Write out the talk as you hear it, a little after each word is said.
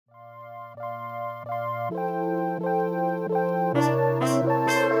Mr.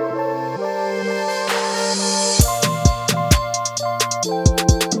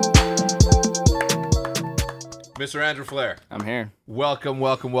 Andrew Flair. I'm here. Welcome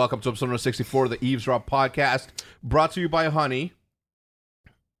to episode number 64 of the Eavesdrop Podcast, brought to you by Honey.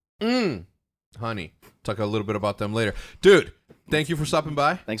 Honey. Talk a little bit about them later. Dude, thank you for stopping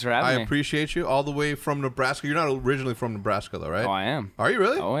by. Thanks for having me. I appreciate you all the way from Nebraska. You're not originally from Nebraska, though, right? Oh, I am. Are you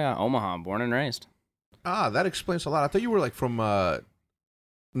really? Oh, yeah. Omaha, born and raised. Ah, that explains a lot. I thought you were like from, not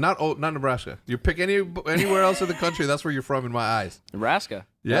Nebraska. You pick anywhere else in the country, that's where you're from in my eyes. Nebraska.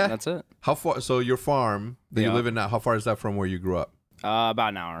 Yeah? That's it. How far? So your farm that you live in now, how far is that from where you grew up? About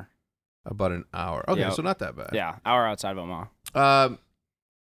an hour. About an hour. Okay, so not that bad. Yeah, hour outside of Omaha.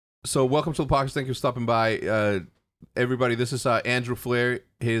 So welcome to the podcast. Thank you for stopping by. Everybody, this is Andrew Flair.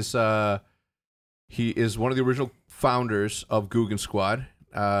 He is one of the original founders of Guggen Squad.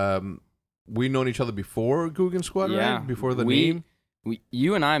 We known each other before Guggen Squad, right? Before the name?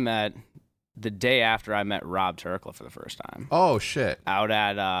 You and I met the day after I met Rob Turkla for the first time. Oh, shit. Out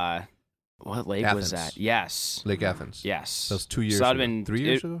at, what lake Athens. was that? Yes. Lake Athens. Yes. That was 2 years so ago. That'd been, 3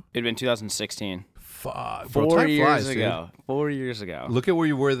 years ago? It'd been 2016. Fuck. Bro, 4 years flies, ago. Dude. 4 years ago. Look at where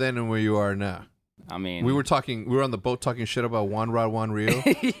you were then and where you are now. I mean, we were on the boat talking shit about one rod, one reel.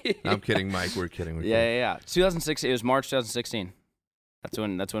 I'm kidding, Mike. We're kidding. Yeah. 2016. It was March 2016. That's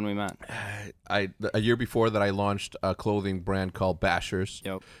when we met. A year before that, I launched a clothing brand called Bashers.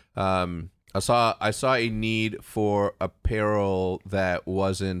 Yep. I saw a need for apparel that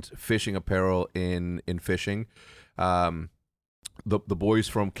wasn't fishing apparel in fishing. The boys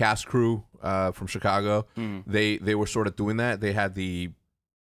from Cast Crew from Chicago, they were sort of doing that. They had the,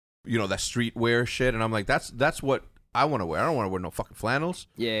 that streetwear shit, and I'm like, that's what I want to wear. I don't want to wear no fucking flannels.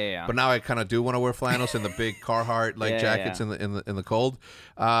 Yeah. But now I kind of do want to wear flannels and the big Carhartt jackets in the cold.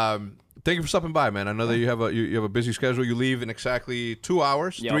 Thank you for stopping by, man. I know that you have a busy schedule. You leave in exactly 2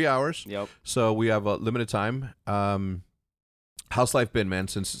 hours, 3 hours. Yep. So we have a limited time. How's life been, man?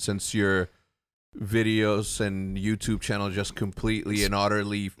 Since your videos and YouTube channel just completely and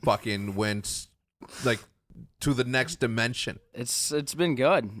utterly fucking went like to the next dimension. It's been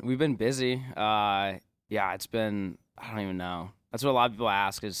good. We've been busy. It's been, I don't even know. That's what a lot of people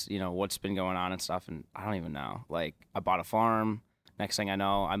ask is, what's been going on and stuff, and I don't even know. Like, I bought a farm. Next thing I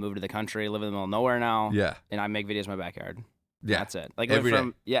know, I moved to the country, live in the middle of nowhere now. Yeah. And I make videos in my backyard. Yeah. That's it. Like every day.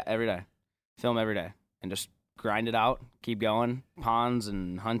 Yeah, every day. Film every day. And just grind it out, keep going. Ponds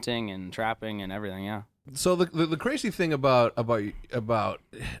and hunting and trapping and everything, yeah. So the crazy thing about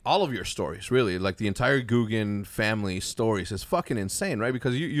all of your stories, really, like the entire Guggen family stories, is fucking insane, right?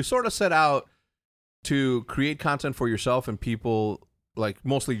 Because you sort of set out to create content for yourself and people, like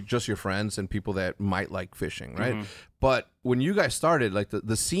mostly just your friends and people that might like fishing, right? Mm-hmm. But when you guys started, like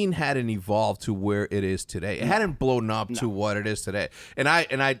the scene hadn't evolved to where it is today. It hadn't blown up to what it is today. And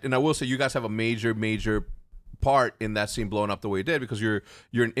I will say you guys have a major part in that scene blowing up the way it did, because you're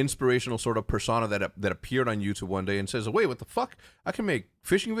an inspirational sort of persona that appeared on YouTube one day and says, "Wait, what the fuck? I can make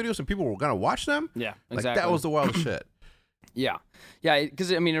fishing videos and people were gonna watch them?" Yeah, exactly. Like that was the wildest shit. Yeah,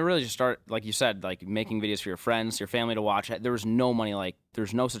 because I mean, it really just started, like you said, like making videos for your friends, your family to watch. There was no money, like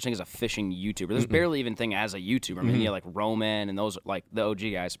there's no such thing as a fishing YouTuber. There's barely even thing as a YouTuber. I mean, you have like Roman and those like the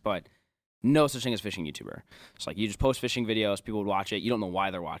OG guys, but no such thing as fishing YouTuber. It's like you just post fishing videos, people would watch it. You don't know why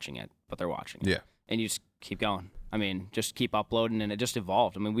they're watching it, but they're watching it. Yeah, and you just keep going. I mean, just keep uploading, and it just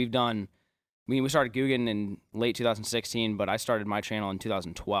evolved. I mean, we started Guggen in late 2016, but I started my channel in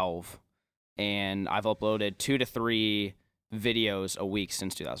 2012, and I've uploaded 2 to 3 videos a week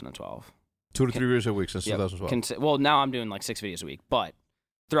since 2012. 2 to 3 videos a week since 2012. Well, now I'm doing like 6 videos a week, but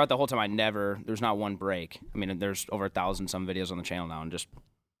throughout the whole time, there's not one break. I mean, there's over 1,000 some videos on the channel now, and it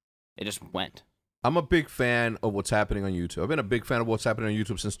just went. I'm a big fan of what's happening on YouTube. I've been a big fan of what's happening on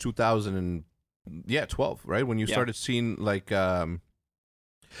YouTube since 2012, right? When you started seeing like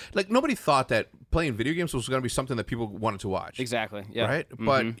nobody thought that playing video games was going to be something that people wanted to watch. Exactly. Yeah. Right.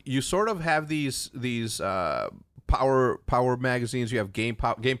 But you sort of have these power magazines. You have game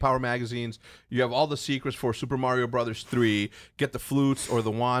power magazines. You have all the secrets for Super Mario Brothers 3. Get the flutes or the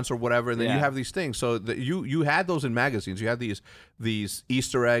wands or whatever, and then you have these things. So you had those in magazines. You had these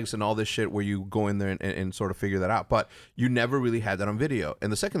Easter eggs and all this shit where you go in there and sort of figure that out. But you never really had that on video.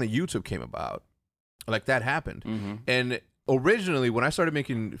 And the second that YouTube came about, like that happened. And originally, when I started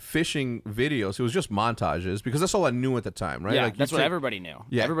making fishing videos, it was just montages because that's all I knew at the time, right? Yeah, like that's what everybody knew.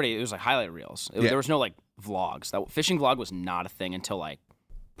 Yeah. Everybody, it was like highlight reels. There was no like vlogs. That fishing vlog was not a thing until like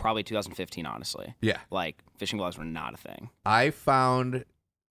probably 2015, honestly. Yeah. Like fishing vlogs were not a thing. I found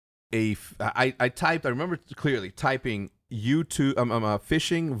I remember clearly typing YouTube, a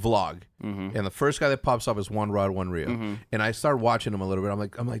fishing vlog, and the first guy that pops up is One Rod, One Reel, and I started watching him a little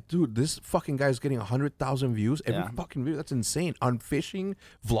bit. I'm like, dude, this fucking guy's getting 100,000 views every fucking video. That's insane on fishing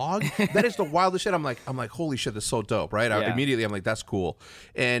vlog. That is the wildest shit. I'm like, holy shit, that's so dope, right? Immediately, I'm like, that's cool.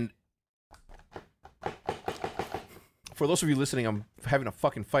 And for those of you listening, I'm having a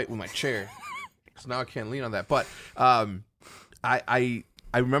fucking fight with my chair because now I can't lean on that. But I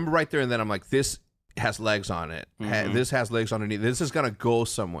remember right there and then I'm like, this has legs on it. This has legs underneath. This is gonna go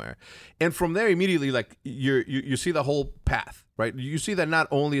somewhere. And from there, immediately, like you see the whole path, right? You see that not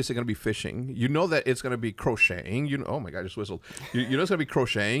only is it gonna be fishing, you know that it's gonna be crocheting. You know, oh my god, I just whistled. You know it's gonna be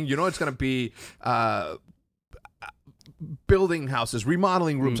crocheting. You know it's gonna be building houses,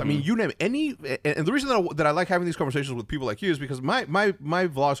 remodeling rooms. I mean, you name it. And the reason that I like having these conversations with people like you is because my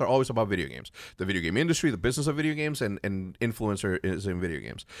vlogs are always about video games, the video game industry, the business of video games, and influencer is in video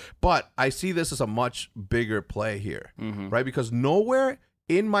games. But I see this as a much bigger play here, right? Because nowhere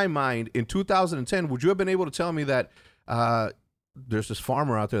in my mind in 2010 would you have been able to tell me that there's this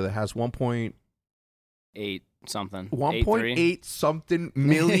farmer out there that has 1.8 something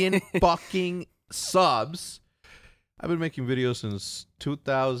million fucking subs. I've been making videos since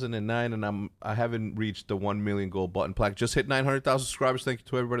 2009, and I haven't reached the 1 million goal button plaque. Just hit 900,000 subscribers. Thank you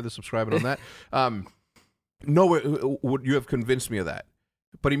to everybody that's subscribing on that. Nowhere would you have convinced me of that,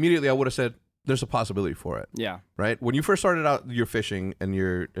 but immediately I would have said there's a possibility for it. Yeah. Right. When you first started out your fishing and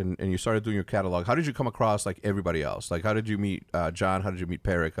you started doing your catalog, how did you come across like everybody else? Like, how did you meet John? How did you meet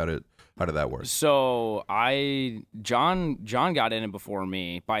Perrick? How did that work? So John got in it before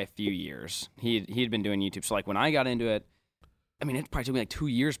me by a few years. He'd been doing YouTube. So like when I got into it, I mean, it probably took me like 2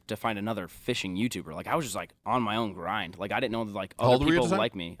 years to find another fishing YouTuber. Like I was just like on my own grind. Like I didn't know that like other people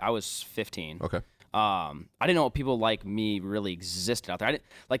like me. I was 15. Okay. I didn't know people like me really existed out there.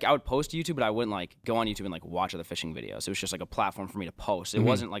 I would post to YouTube, but I wouldn't like go on YouTube and like watch other fishing videos. It was just like a platform for me to post. It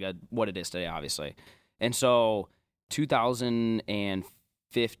wasn't like what it is today, obviously. And so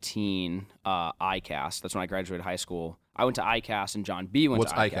 2015 ICAST. That's when I graduated high school. I went to ICAST and John B went to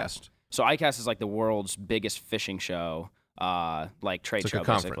ICAST. What's ICAST? So ICAST is like the world's biggest fishing show, like trade show,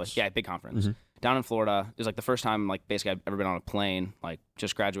 basically. Yeah, big conference. Down in Florida. It was like the first time like basically I've ever been on a plane, like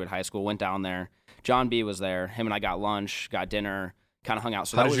just graduated high school, went down there. John B was there. Him and I got lunch, got dinner, kind of hung out.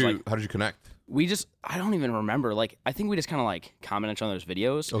 So how did you connect? I don't even remember. Like, I think we just kind of like commented on those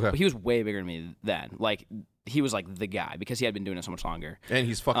videos. Okay. But he was way bigger than me then. Like, he was like the guy because he had been doing it so much longer. And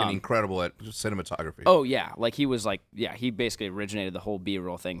he's fucking incredible at cinematography. Oh, yeah. Like, he was like, yeah, he basically originated the whole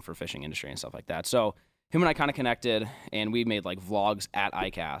B-roll thing for fishing industry and stuff like that. So, him and I kind of connected, and we made like vlogs at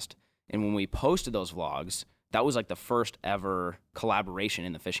ICAST. And when we posted those vlogs, that was like the first ever collaboration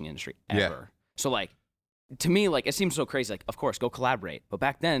in the fishing industry ever. Yeah. So, like, to me, like, it seems so crazy. Like, of course, go collaborate. But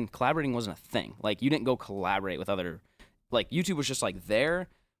back then, collaborating wasn't a thing. Like, you didn't go collaborate with other... Like, YouTube was just, like, there,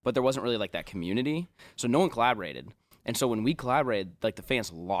 but there wasn't really, like, that community. So no one collaborated. And so when we collaborated, like, the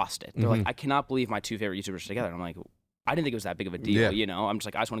fans lost it. They're like, I cannot believe my two favorite YouTubers are together. And I'm like, I didn't think it was that big of a deal, you know? I'm just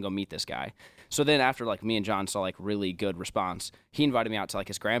like, I just want to go meet this guy. So then after, like, me and John saw, like, really good response, he invited me out to, like,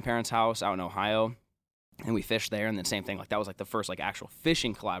 his grandparents' house out in Ohio. And we fished there, and then same thing. Like, that was, like, the first, like, actual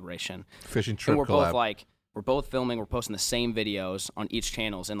fishing collaboration. Fishing trip collab. Both, like... We're both filming, we're posting the same videos on each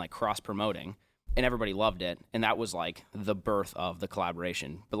channels and like cross-promoting, and everybody loved it. And that was like the birth of the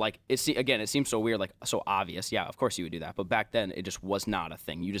collaboration. But like, it seems so weird, like so obvious. Yeah, of course you would do that. But back then, it just was not a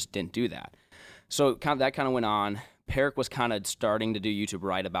thing. You just didn't do that. So that kind of went on. Perrick was kind of starting to do YouTube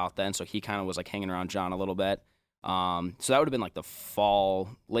right about then, so he kind of was like hanging around John a little bit. So that would have been like the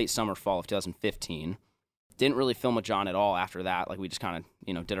late summer, fall of 2015. Didn't really film with John at all after that. Like we just kind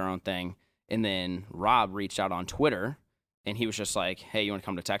of, did our own thing. And then Rob reached out on Twitter, and he was just like, hey, you want to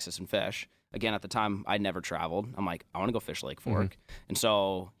come to Texas and fish? Again, at the time, I'd never traveled. I'm like, I want to go fish Lake Fork. And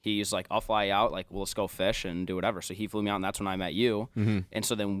so he's like, I'll fly you out. Like, well, let's go fish and do whatever. So he flew me out, and that's when I met you. And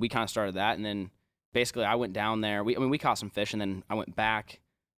so then we kind of started that. And then basically I went down there. We caught some fish, and then I went back,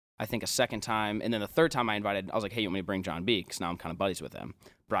 I think, a second time. And then the third time I was like, hey, you want me to bring John B? Because now I'm kind of buddies with him.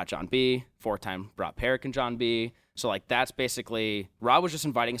 Brought John B. Fourth time, brought Perrick and John B. So, like, that's basically... Rob was just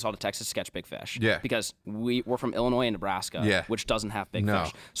inviting us all to Texas to catch big fish. Yeah. Because we're from Illinois and Nebraska, which doesn't have big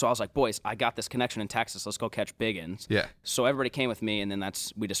fish. So I was like, boys, I got this connection in Texas. Let's go catch big uns. Yeah. So everybody came with me, and then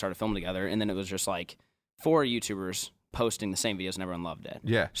we just started filming together. And then it was just, like, 4 YouTubers posting the same videos, and everyone loved it.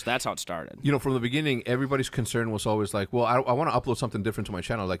 Yeah. So that's how it started. From the beginning, everybody's concern was always like, well, I want to upload something different to my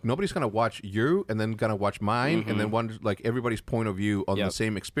channel. Like, nobody's going to watch you and then going to watch mine and then like everybody's point of view on the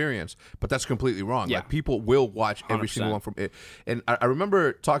same experience. But that's completely wrong. Yeah. Like, people will watch every 100%. Single one from it. And I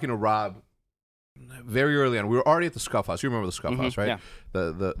remember talking to Rob very early on. We were already at the Scuff House. You remember the Scuff House, right?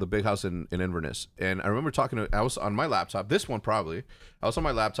 Yeah. The big house in Inverness. And I remember I was on my laptop. This one probably. I was on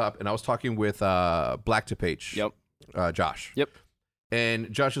my laptop and I was talking with Black Tip H. Yep. Josh. Yep.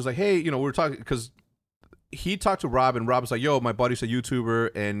 And Josh was like, hey, we were talking because he talked to Rob, and Rob was like, yo, my buddy's a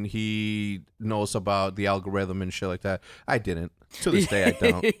YouTuber, and he knows about the algorithm and shit like that. I didn't. To this day, I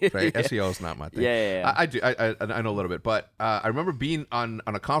don't. Right? SEO is not my thing. Yeah. I do. I know a little bit. But I remember being on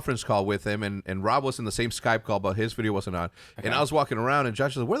a conference call with him, and Rob was in the same Skype call, but his video wasn't on. Okay. And I was walking around, and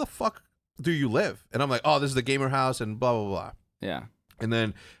Josh was like, where the fuck do you live? And I'm like, oh, this is the gamer house, and blah, blah, blah. Yeah. And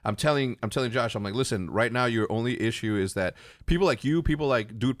then I'm telling Josh, I'm like, listen, right now your only issue is that people like you, people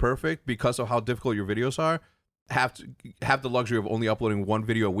like Dude Perfect, because of how difficult your videos are, have the luxury of only uploading one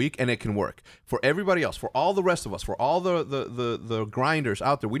video a week, and it can work. For everybody else, for all the rest of us, for all the grinders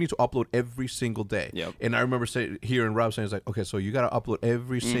out there, we need to upload every single day. Yep. And I remember hearing Rob saying, it's like, okay, so you got to upload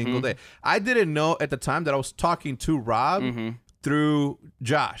every single day. I didn't know at the time that I was talking to Rob through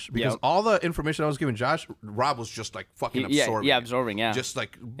Josh, because all the information I was giving Josh, Rob was just like fucking absorbing. Yeah, absorbing, yeah. Just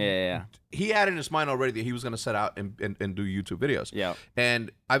like, yeah. He had in his mind already that he was going to set out and do YouTube videos. Yeah. And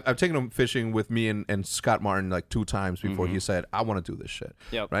I've taken him fishing with me and Scott Martin like 2 times before he said, I want to do this shit.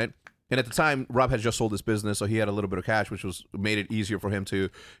 Yep. Right? And at the time, Rob had just sold his business, so he had a little bit of cash, which made it easier for him to,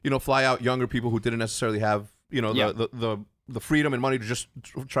 fly out younger people who didn't necessarily have, the freedom and money to just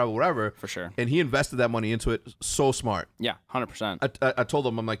travel wherever. For sure. And he invested that money into it so smart. Yeah, 100%. I told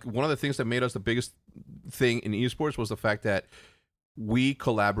him, I'm like, one of the things that made us the biggest thing in esports was the fact that we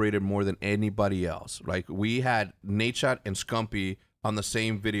collaborated more than anybody else. Like, we had Nadeshot and Scumpy on the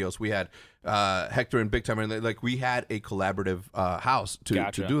same videos. We had Hector and Big Time, and like we had a collaborative house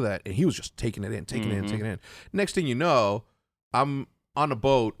to do that. And he was just taking it in. Next thing you know, I'm on a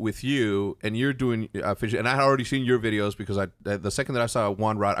boat with you, and you're doing fishing, and I had already seen your videos because the second that I saw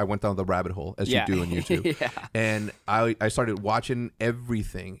one rod, I went down the rabbit hole, as you do on YouTube. And I started watching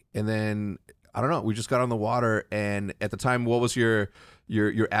everything, and then I don't know, we just got on the water, and at the time, what was your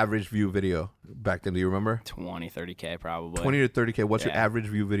average view video back then? Do you remember? 20, 30K probably. 20 to 30K. What's your average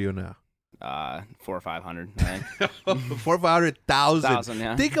view video now? 400 or 500, I think. 400,000.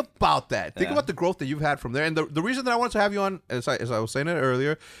 Yeah. Think about that. Think about the growth that you've had from there. And the reason that I wanted to have you on, as I was saying it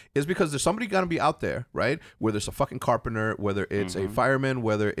earlier, is because there's somebody gonna be out there, right? Whether it's a fucking carpenter, whether it's a fireman,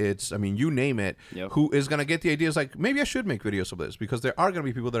 whether it's, you name it, who is gonna get the ideas like, maybe I should make videos of this, because there are gonna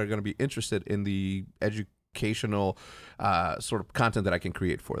be people that are gonna be interested in the educational sort of content that I can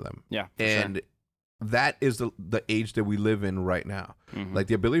create for them. Yeah, and sure. That is the age that we live in right now. Like,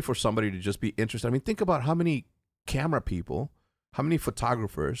 the ability for somebody to just be interested. Think about how many camera people, how many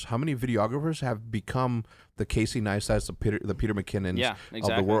photographers, how many videographers have become the Casey Neistats, the Peter McKinnons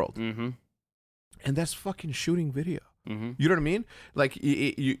of the world. And that's fucking shooting video. You know what I mean? Like,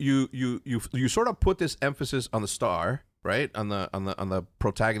 you sort of put this emphasis on the star, right? On the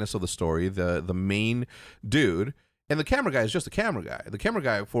protagonist of the story, the main dude. And the camera guy is just a camera guy. The camera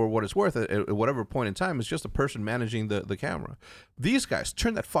guy, for what it's worth, at whatever point in time, is just a person managing the camera. These guys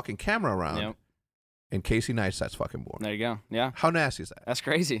turn that fucking camera around, and Casey Neistat's fucking born. There you go. Yeah. How nasty is that? That's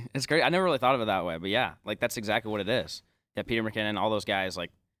crazy. It's great. I never really thought of it that way, but yeah, like, that's exactly what it is. Yeah, Peter McKinnon, all those guys,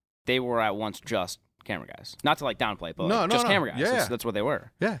 like, they were at once just camera guys. Not to, like, downplay, but just camera guys. Yeah. That's what they were.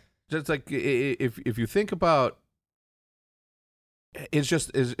 Yeah. Just like, if you think about, it's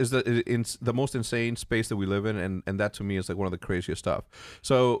just is the most insane space that we live in, and that to me is like one of the craziest stuff.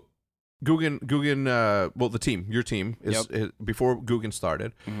 So Guggen, the team, your team is before Guggen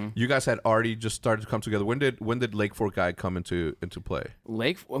started. You guys had already just started to come together. When did Lake Fork Guy come into play?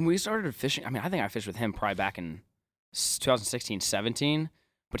 When we started fishing, I think I fished with him probably back in 2016, 17,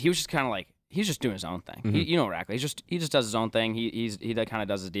 but he was just kind of like, he's just doing his own thing. He just does his own thing. He kind of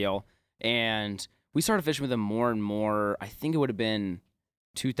does his deal, and we started fishing with him more and more. I think it would have been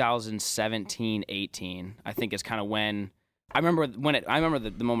 2017, 18. I think is kind of when I remember the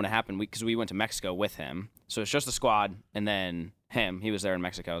moment it happened, because we went to Mexico with him. So it's just the squad and then him. He was there in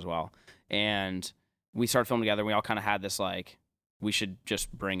Mexico as well, and we started filming together. We all kind of had this like, we should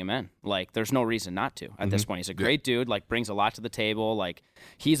just bring him in. Like, there's no reason not to at this point. He's a great dude. Like, brings a lot to the table. Like,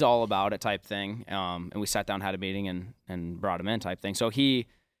 he's all about it type thing. And we sat down, had a meeting, and brought him in type thing. So he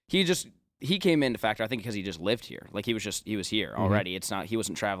came into factor, I think, because he just lived here. Like, he was here already. It's not, he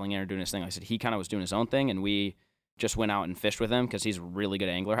wasn't traveling in or doing his thing. Like I said, he kind of was doing his own thing, and we just went out and fished with him because he's a really good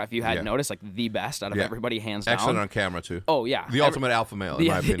angler. If you hadn't noticed, like, the best out of everybody, hands down. Excellent on camera too. Oh yeah, the ultimate alpha male, in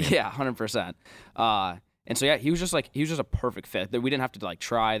my opinion. Yeah, 100%. And so yeah, he was just a perfect fit. We didn't have to like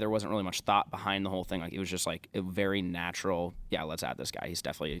try. There wasn't really much thought behind the whole thing. Like it was just like a very natural. Yeah, let's add this guy. He's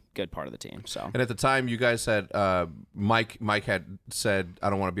definitely a good part of the team. So. And at the time, you guys said Mike had said,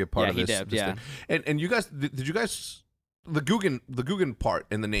 "I don't want to be a part of this." Yeah, he did. Yeah. Thing. And you guys did you guys the Guggen part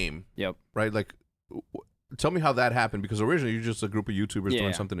in the name? Yep. Right. Like, tell me how that happened, because originally you're just a group of YouTubers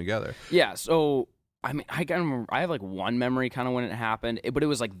doing something together. Yeah. So I mean, I can remember. I have like one memory kind of when it happened, but it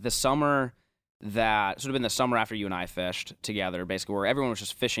was like the summer. That sort of been the summer after you and I fished together, basically, where everyone was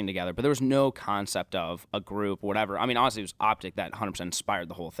just fishing together, but there was no concept of a group, whatever. I mean, honestly, it was Optic that 100% inspired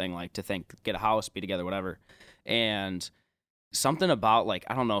the whole thing, like to think, get a house, be together, whatever. And something about, like,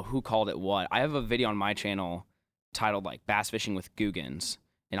 I don't know who called it what. I have a video on my channel titled, like, Bass Fishing with Guggens,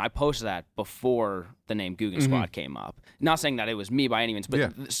 and I posted that before the name Guggen Squad came up. Not saying that it was me by any means,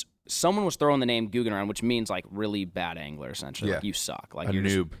 but someone was throwing the name Guggen around, which means like really bad angler, essentially. Like you suck. Like you're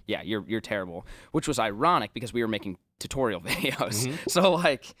noob. You're terrible. Which was ironic because we were making tutorial videos. So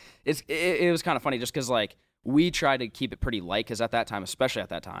like it was kind of funny just because like we tried to keep it pretty light, because at that time, especially at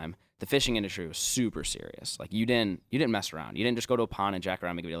that time, the fishing industry was super serious. Like you didn't mess around. You didn't just go to a pond and jack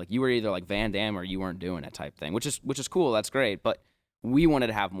around and make a video. Like you were either like Van Damme or you weren't doing it type thing, which is cool. That's great. But we wanted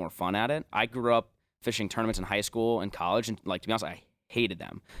to have more fun at it. I grew up fishing tournaments in high school and college, and like to be honest, I hated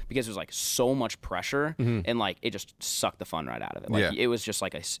them because it was like so much pressure and like it just sucked the fun right out of it. Like it was just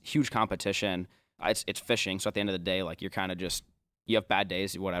like a huge competition. It's fishing, so at the end of the day, like you're kind of just, you have bad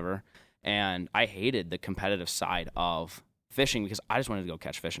days, whatever. And I hated the competitive side of fishing because I just wanted to go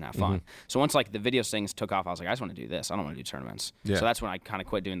catch fish and have fun. So once like the video things took off, I was like, I just want to do this. I don't want to do tournaments. So that's when I kind of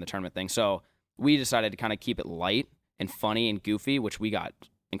quit doing the tournament thing. So we decided to kind of keep it light and funny and goofy, which we got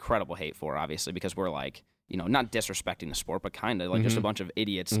incredible hate for, obviously, because we're like, you know, not disrespecting the sport, but kind of like just a bunch of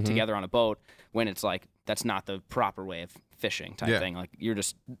idiots together on a boat, when it's like, that's not the proper way of fishing type thing. Like you're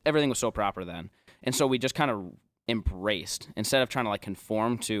just, everything was so proper then. And so we just kind of embraced, instead of trying to like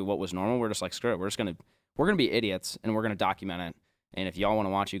conform to what was normal, we're just like, screw it. We're going to be idiots and we're going to document it. And if y'all want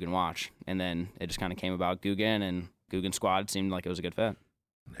to watch, you can watch. And then it just kind of came about Guggen, and Guggen Squad seemed like it was a good fit.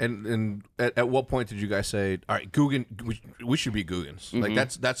 And at what point did you guys say, all right, Guggen, we should be Guggens? Like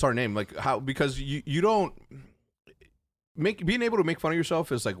that's our name. Like how, because you don't being able to make fun of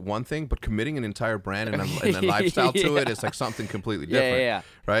yourself is like one thing, but committing an entire brand and a lifestyle to it is like something completely different.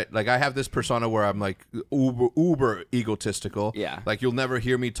 Right? Like I have this persona where I'm like uber egotistical. Like you'll never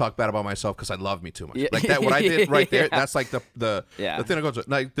hear me talk bad about myself because I love me too much. Like that, what I did right there, that's like the thing that goes,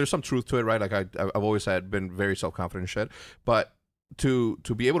 like there's some truth to it, right? Like I've always been very self-confident and shit, but to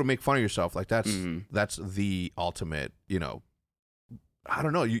be able to make fun of yourself, like that's the ultimate, you know, I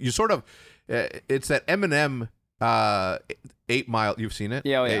don't know, you sort of, it's that Eminem 8 Mile, you've seen it?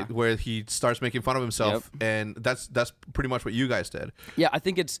 Yeah. Where he starts making fun of himself, and that's pretty much what you guys did. Yeah, I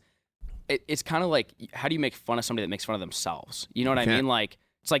think it's kind of like, how do you make fun of somebody that makes fun of themselves? You know what I mean? Like,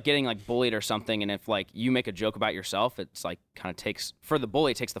 it's like getting like bullied or something, and if like you make a joke about yourself, it's like kind of takes, for the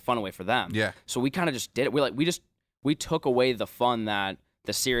bully, it takes the fun away for them. Yeah. So we kind of just did it. We took away the fun that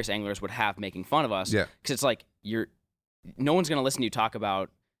the serious anglers would have making fun of us. Yeah. Because it's like, no one's going to listen to you talk about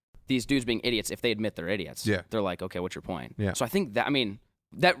these dudes being idiots if they admit they're idiots. Yeah. They're like, okay, what's your point? Yeah. So I think that, I mean,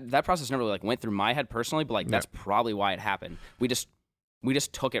 that process never really like went through my head personally, but like that's probably why it happened. We just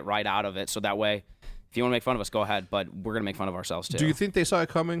took it right out of it. So that way, if you want to make fun of us, go ahead, but we're going to make fun of ourselves too. Do you think they saw it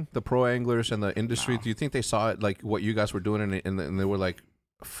coming, the pro anglers and the industry? No. Do you think they saw it, like what you guys were doing, and they were like,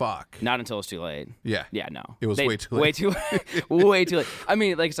 fuck? Not until it was too late. Yeah, no. It was way too late. Way too late. I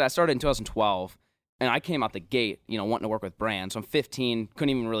mean, like I said, I started in 2012, and I came out the gate, you know, wanting to work with brands. So I'm 15,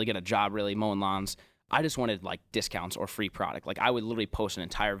 couldn't even really get a job really mowing lawns. I just wanted like discounts or free product. Like I would literally post an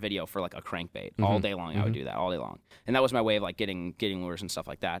entire video for like a crankbait all day long. I would do that all day long. And that was my way of like getting lures and stuff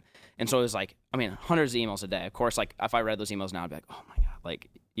like that. And so it was like, I mean, hundreds of emails a day. Of course, like if I read those emails now, I'd be like, oh my God, like,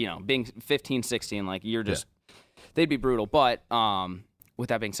 you know, being 15, 16, like you're just, they'd be brutal. But with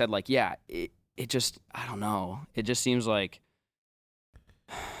that being said, like, yeah, it just, I don't know. It just seems like,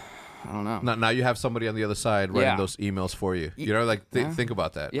 I don't know. Now you have somebody on the other side writing those emails for you. You know, like think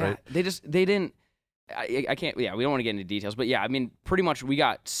about that, right? They didn't, I can't, we don't want to get into details, but yeah, I mean, pretty much we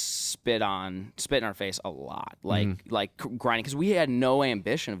got spit in our face a lot, like grinding, because we had no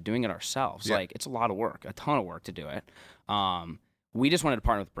ambition of doing it ourselves. Like, it's a lot of work, a ton of work to do it. We just wanted to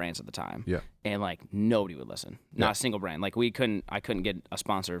partner with brands at the time. Yeah. And like nobody would listen. Not a single brand. Like I couldn't get a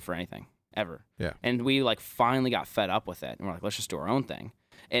sponsor for anything ever. Yeah. And we like finally got fed up with it. And we're like, let's just do our own thing.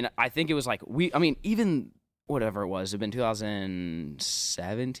 And I think it was like, even whatever it was, it'd been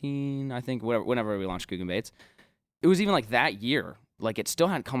 2017, I think, whenever we launched Guggen Baits. It was even like that year. Like it still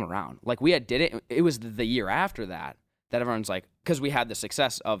hadn't come around. Like we did it. It was the year after that that everyone's like, because we had the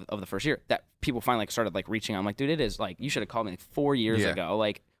success of the first year, that people finally like started like reaching out. I'm like, dude, it is like, you should have called me like 4 years ago.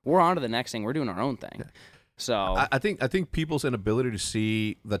 Like, we're on to the next thing. We're doing our own thing. Yeah. So I think people's inability to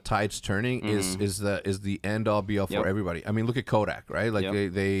see the tides turning is the end all be all for everybody. I mean, look at Kodak, right? Like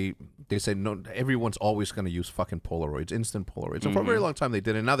they say no, everyone's always going to use fucking Polaroids, instant Polaroids, and for a very long time they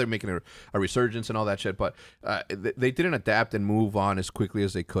did, and now they're making a resurgence and all that shit. But they didn't adapt and move on as quickly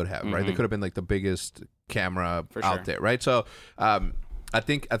as they could have, right? They could have been like the biggest camera out there, right? So I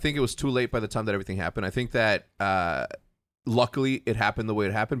think it was too late by the time that everything happened. I think that. Luckily, it happened the way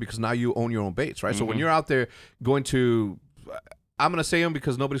it happened because now you own your own baits, right? So when you're out there going to, I'm going to say them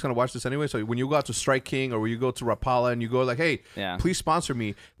because nobody's going to watch this anyway. So when you go out to Strike King or when you go to Rapala and you go like, hey, please sponsor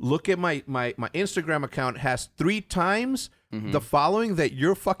me. Look at my Instagram account has 3 times the following that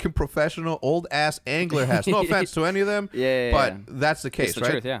your fucking professional old ass angler has. No offense to any of them, but that's the case, it's the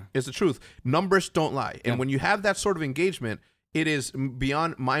right? Truth, yeah. It's the truth. Numbers don't lie. And when you have that sort of engagement, it is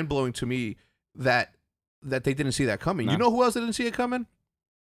beyond mind-blowing to me that they didn't see that coming. No. You know who else didn't see it coming?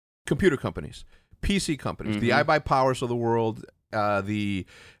 Computer companies, PC companies, the iBuyPowers of the world, it's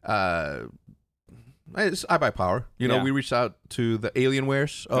iBuyPower. You know, we reached out to the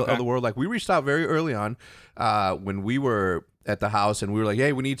Alienwares of the world. Like, we reached out very early on when we were at the house and we were like,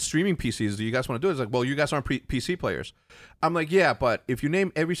 hey, we need streaming PCs. Do you guys want to do it? It's like, well, you guys aren't PC players. I'm like, yeah, but if you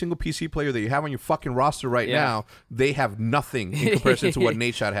name every single PC player that you have on your fucking roster right now, they have nothing in comparison to what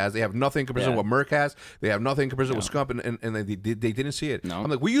Nadeshot has. They have nothing in comparison to what Merc has. They have nothing in comparison to what Scump, and they didn't see it. No. I'm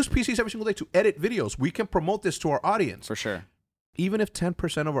like, we use PCs every single day to edit videos. We can promote this to our audience. For sure. Even if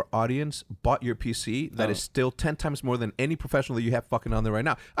 10% of our audience bought your PC, that is still 10 times more than any professional that you have fucking on there right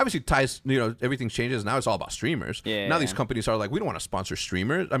now. Obviously, ties, everything changes. Now it's all about streamers. Now these companies are like, we don't want to sponsor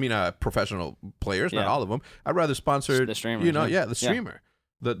streamers. I mean, professional players, not all of them. I'd rather sponsor the streamers. The streamer.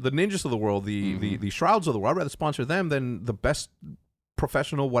 The ninjas of the world, the shrouds of the world. I'd rather sponsor them than the best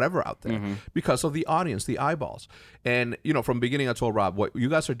professional whatever out there because of the audience, the eyeballs. And from the beginning I told Rob, what you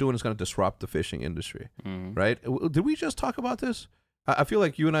guys are doing is going to disrupt the fishing industry, right? Did we just talk about this? I feel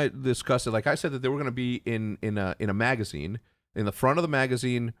like you and I discussed it. Like I said that they were going to be in a magazine, in the front of the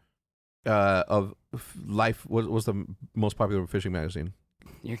magazine of Life. What was the most popular fishing magazine?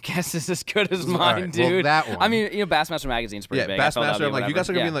 Your guess is as good as mine, right, dude. well, that one. I mean, Bassmaster Magazine's pretty big. Bassmaster. I'm like, you guys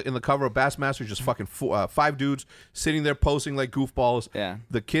are gonna be in the cover of Bassmaster, just fucking 5 dudes sitting there posing like goofballs. Yeah.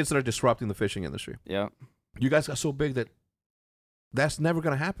 The kids that are disrupting the fishing industry. Yeah. You guys got so big that that's never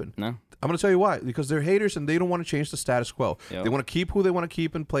gonna happen. No. I'm gonna tell you why. Because they're haters and they don't want to change the status quo. Yep. They want to keep who they want to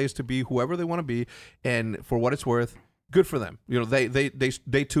keep in place to be whoever they want to be, and for what it's worth. Good for them.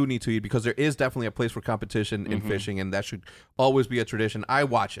 They too need to eat because there is definitely a place for competition in fishing, and that should always be a tradition. I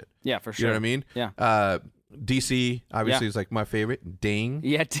watch it. Yeah, for sure. You know what I mean? Yeah. DC obviously is like my favorite. Ding.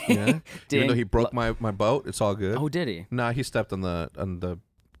 Yeah, Ding. Yeah. Ding. Even though he broke my boat, it's all good. Oh, did he? Nah, he stepped on the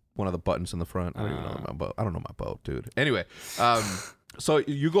one of the buttons in the front. I don't even know my boat. I don't know my boat, dude. Anyway, so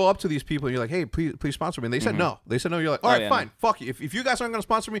you go up to these people and you're like, hey, please sponsor me. And they said no. They said no. You're like, all right, fine. Fuck you. If you guys aren't gonna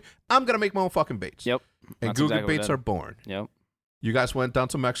sponsor me, I'm gonna make my own fucking baits. Yep. And Google baits are born. Yep. You guys went down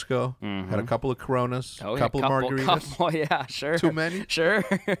to Mexico, had a couple of Coronas, a couple of margaritas. Couple, yeah, sure. Too many? Sure.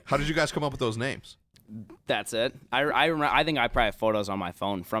 How did you guys come up with those names? That's it. I remember. I think I probably have photos on my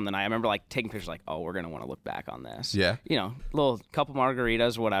phone from the night. I remember like taking pictures, like, oh, we're gonna want to look back on this. Yeah. Little couple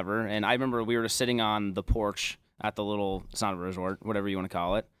margaritas, whatever. And I remember we were just sitting on the porch at the little, it's not a resort, whatever you want to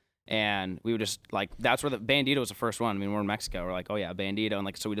call it. And we would just like, that's where the Bandito was the first one. I mean, we're in Mexico. We're like, oh yeah, Bandito. And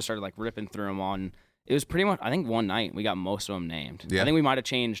like, so we just started like ripping through them on. It was pretty much, I think one night we got most of them named. Yeah. I think we might have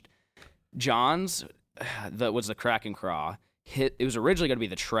changed John's, that was the Kraken Craw. It was originally going to be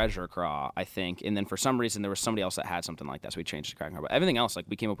the Treasure Craw, I think. And then for some reason, there was somebody else that had something like that. So we changed to Kraken Craw. But everything else, like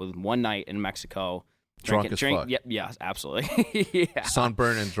we came up with one night in Mexico. Drunk as fuck. Yes, absolutely. Yeah.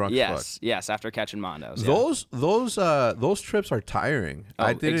 Sunburn and drunk as fuck. Yes, after catching Mondos. Yeah. Those trips are tiring. Oh,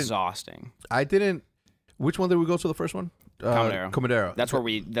 exhausting. Which one did we go to the first one? Comodero. That's where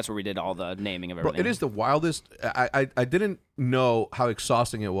we did all the naming of everything. Bro, it is the wildest. I didn't know how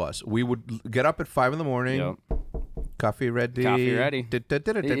exhausting it was. We would get up at 5 a.m. Yep. Coffee ready. And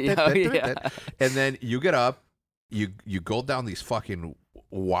then you get up, you go down these fucking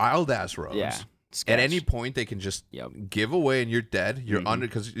wild ass roads. Yeah. Sketch. At any point, they can just give away and you're dead. You're under,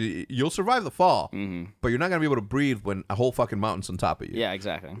 because you'll survive the fall, but you're not going to be able to breathe when a whole fucking mountain's on top of you. Yeah,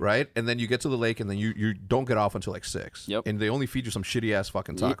 exactly. Right? And then you get to the lake and then you don't get off until like 6. Yep. And they only feed you some shitty ass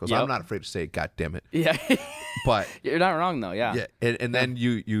fucking tacos. Yep. I'm not afraid to say it, God damn it. Yeah. But you're not wrong though, yeah. Yeah. And then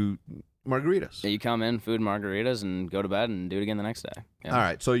you margaritas. Yeah, you come in, food, margaritas, and go to bed and do it again the next day. Yeah. All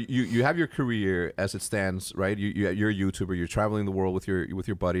right, so you have your career as it stands, right? You're a YouTuber. You're traveling the world with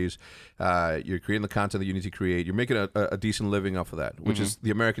your buddies. You're creating the content that you need to create. You're making a decent living off of that, which is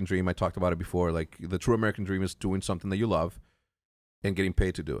the American dream. I talked about it before. Like the true American dream is doing something that you love and getting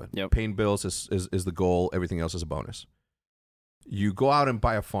paid to do it. Yep. Paying bills is the goal. Everything else is a bonus. You go out and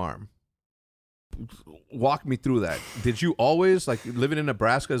buy a farm. Walk me through that. Did you always, like, living in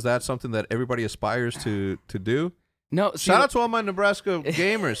Nebraska, is that something that everybody aspires to do? No. Shout out to all my Nebraska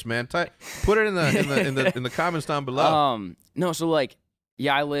gamers, man. Put it in the comments down below. No, so like,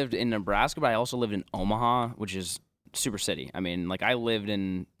 yeah, I lived in Nebraska, but I also lived in Omaha, which is super city. I mean, like, I lived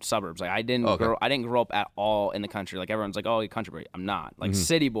in suburbs. Like, I didn't grow up at all in the country. Like, everyone's like, oh, you country boy. I'm not. Like,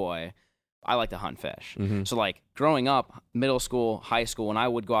 city boy, I like to hunt fish. So, like, growing up, middle school, high school, when I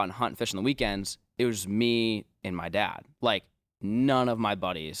would go out and hunt and fish on the weekends, it was me and my dad. Like, none of my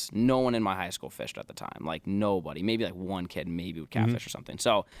buddies, no one in my high school fished at the time. Like, nobody. Maybe, like, one kid maybe would catfish or something.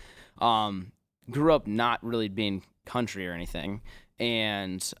 So, grew up not really being country or anything.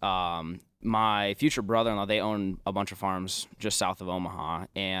 And my future brother-in-law, they own a bunch of farms just south of Omaha.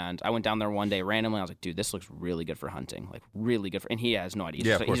 And I went down there one day randomly. I was like, dude, this looks really good for hunting. Like, really good for... And he has no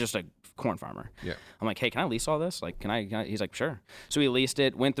idea. He's just a corn farmer. Yeah. I'm like, hey, can I lease all this? Like, can I... He's like, sure. So we leased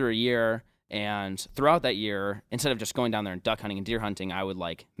it, went through a year. And throughout that year, instead of just going down there and duck hunting and deer hunting, I would,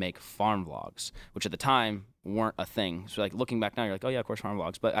 like, make farm vlogs, which at the time weren't a thing. So, like, looking back now, you're like, oh, yeah, of course, farm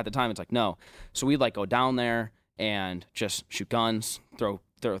vlogs. But at the time, it's like, no. So we'd, like, go down there and just shoot guns, throw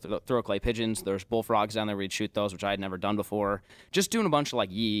clay pigeons. There's bullfrogs down there. We'd shoot those, which I had never done before. Just doing a bunch of,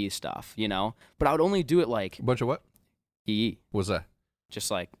 like, yee stuff, you know? But I would only do it, like... A bunch of what? Yee. What's that? Just,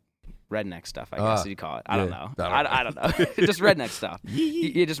 like... redneck stuff, I guess you call it. I don't know. I don't know. Just redneck stuff.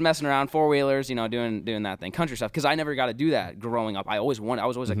 You're just messing around, four-wheelers, you know, doing that thing, country stuff. Because I never got to do that growing up. I was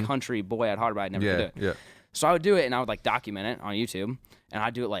always a country boy at heart, but I never could do it. Yeah. So I would do it, and I would, like, document it on YouTube, and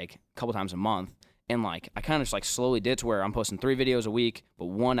I'd do it, like, a couple times a month. And, like, I kind of just, like, slowly did to where I'm posting 3 videos a week, but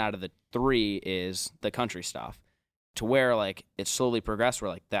 1 out of the 3 is the country stuff. To where, like, it slowly progressed where,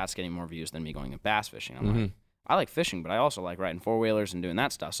 like, that's getting more views than me going and bass fishing. I'm like, I like fishing, but I also like riding four-wheelers and doing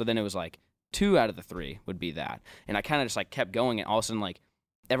that stuff. So then it was like 2 out of the 3 would be that. And I kind of just like kept going, and all of a sudden, like,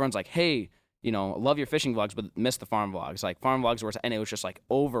 everyone's like, hey, you know, love your fishing vlogs, but miss the farm vlogs. Like, farm vlogs were, and it was just like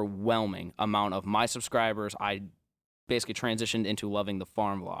overwhelming amount of my subscribers. I basically transitioned into loving the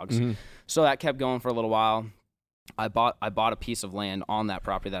farm vlogs. So that kept going for a little while. I bought a piece of land on that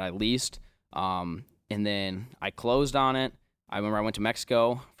property that I leased, and then I closed on it. I remember I went to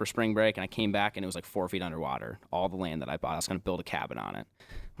Mexico for spring break, and I came back, and it was like 4 feet underwater. All the land that I bought, I was going to build a cabin on it.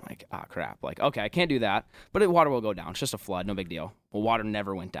 I'm like, crap. Like, okay, I can't do that, but the water will go down. It's just a flood, no big deal. Well, water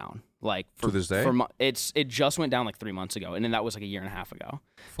never went down. Like, to this day? It just went down like 3 months ago, and then that was like a year and a half ago.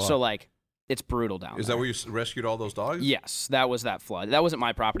 Fuck. So, like, it's brutal down there. Is that where you rescued all those dogs? Yes, that was that flood. That wasn't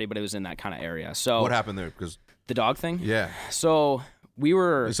my property, but it was in that kind of area. So what happened there? Because the dog thing? Yeah. So...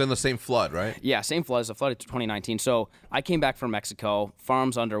 It's in the same flood, right? Yeah, same flood as the flood of 2019. So I came back from Mexico,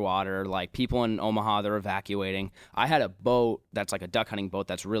 farms underwater, like people in Omaha, they're evacuating. I had a boat that's like a duck hunting boat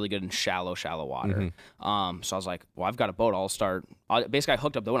that's really good in shallow water. So I was like, well, I've got a boat. Basically, I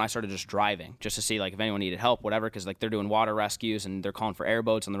hooked up the boat and I started just driving just to see like if anyone needed help, whatever, because like they're doing water rescues and they're calling for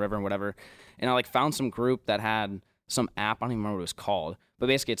airboats on the river and whatever. And I like found some group that had some app. I don't even remember what it was called, but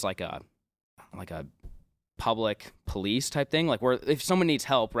basically it's like a public police type thing, like where if someone needs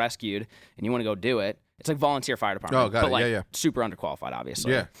help rescued and you want to go do it, it's like volunteer fire department. Got but it. Like super underqualified,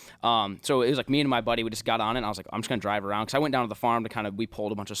 obviously. Yeah. So it was like me and my buddy, we just got on it, and I was like, I'm just gonna drive around, because I went down to the farm to we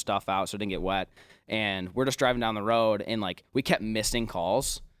pulled a bunch of stuff out so it didn't get wet, and we're just driving down the road, and like we kept missing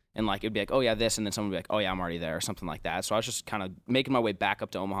calls, and like it'd be like, oh yeah, this, and then someone would be like, oh yeah, I'm already there, or something like that. So I was just kind of making my way back up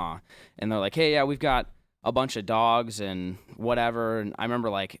to Omaha, and they're like, hey, yeah, we've got a bunch of dogs and whatever. And I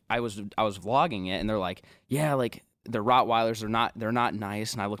remember like I was vlogging it, and they're like, yeah, like the Rottweilers, they're not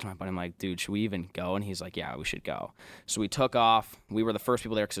nice. And I looked at my buddy, I'm like, dude, should we even go? And he's like, yeah, we should go. So we took off. We were the first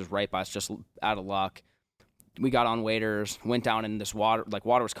people there because it was right by us, just out of luck. We got on waders, went down in this water, like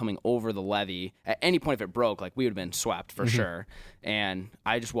water was coming over the levee. At any point if it broke, like we would have been swept for sure. And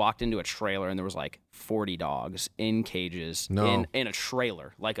I just walked into a trailer, and there was like 40 dogs in cages in a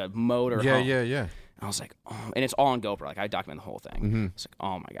trailer, like a motor home. Yeah. And I was like, oh, and it's all on GoPro. Like I document the whole thing. It's like,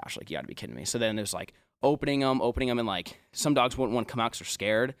 oh my gosh, like you gotta be kidding me. So then it was like opening them, and like some dogs wouldn't want to come out because they're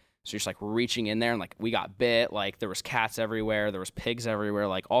scared. So you're just like reaching in there, and like we got bit. Like there was cats everywhere, there was pigs everywhere,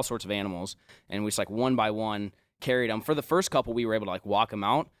 like all sorts of animals. And we just like one by one carried them. For the first couple, we were able to like walk them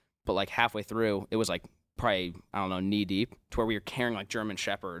out, but like halfway through, it was like probably, I don't know, knee deep, to where we were carrying like German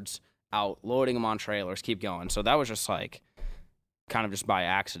Shepherds out, loading them on trailers, keep going. So that was just like kind of just by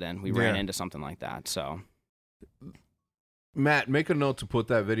accident. We ran into something like that. So, Matt, make a note to put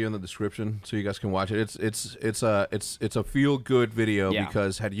that video in the description so you guys can watch it. It's a feel good video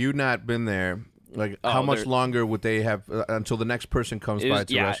because had you not been there, like how much longer would they have until the next person comes by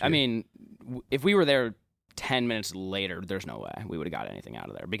to rescue? I mean, if we were there 10 minutes later, there's no way we would have got anything out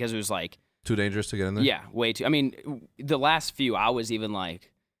of there because it was like too dangerous to get in there. Yeah, way too. I mean, the last few, I was even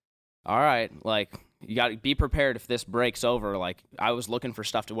like, all right, like you got to be prepared if this breaks over. Like I was looking for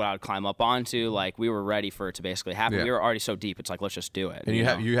stuff to what I would climb up onto. Like we were ready for it to basically happen. Yeah. We were already so deep. It's like let's just do it. And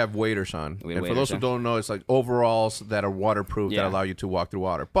you have waders on. And for those who don't know, it's like overalls that are waterproof that allow you to walk through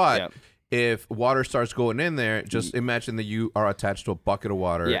water. But if water starts going in there, just imagine that you are attached to a bucket of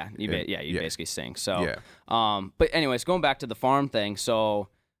water. Yeah, you basically sink. So, but anyways, going back to the farm thing. So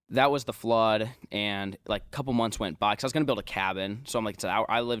that was the flood, and like a couple months went by because I was going to build a cabin. So I'm like,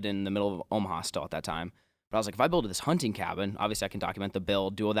 I lived in the middle of Omaha still at that time. But I was like, if I build this hunting cabin, obviously I can document the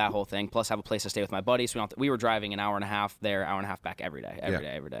build, do all that whole thing, plus have a place to stay with my buddies. So we were driving an hour and a half there, hour and a half back every day.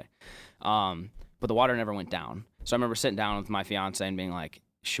 But the water never went down. So I remember sitting down with my fiance and being like,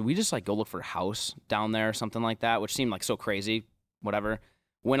 should we just like go look for a house down there or something like that, which seemed like so crazy, whatever.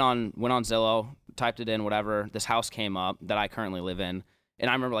 Went on Zillow, typed it in, whatever. This house came up that I currently live in. And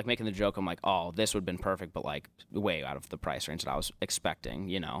I remember like making the joke, I'm like, oh, this would have been perfect, but like way out of the price range that I was expecting,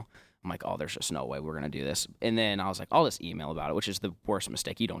 you know. I'm like, oh, there's just no way we're going to do this. And then I was like, I'll just email about it, which is the worst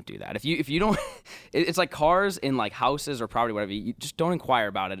mistake. You don't do that. If you don't, it's like cars in like houses or property, whatever, you just don't inquire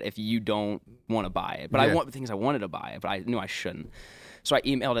about it if you don't want to buy it. But I wanted to buy it, but I knew I shouldn't. So I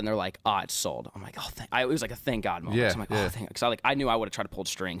emailed and they're like, it's sold. I'm like, it was like a thank God moment. So I'm like, thank God. Because I knew I would have tried to pull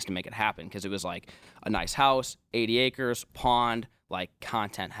strings to make it happen because it was like a nice house, 80 acres, pond, like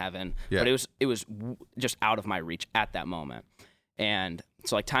content heaven. But it was just out of my reach at that moment. And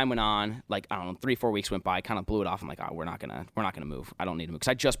so like time went on, like I don't know, 3-4 weeks went by, kind of blew it off. I'm like, we're not gonna move. I don't need to move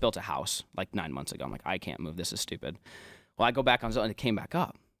because I just built a house like 9 months ago. I'm like, I can't move. This is stupid. Well, I go back on Zillow and it came back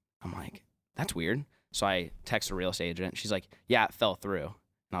up. I'm like, that's weird. So I text a real estate agent. She's like, yeah, it fell through.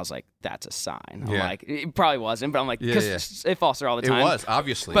 And I was like, that's a sign. I'm like, it probably wasn't, but I'm like, because it falls through all the time. It was,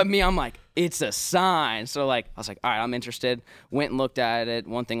 obviously. But me, I'm like, it's a sign. So like, I was like, all right, I'm interested. Went and looked at it.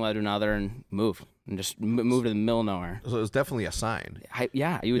 One thing led to another and moved. And just moved to the middle of nowhere. So it was definitely a sign. You would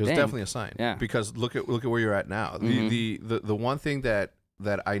think. It was definitely a sign. Yeah. Because look at where you're at now. Mm-hmm. The one thing that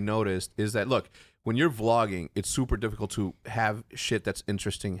I noticed is that, look, when you're vlogging, it's super difficult to have shit that's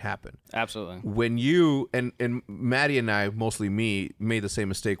interesting happen. Absolutely. When you and Maddie and I, mostly me, made the same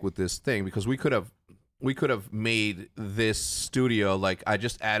mistake with this thing because we could have made this studio like I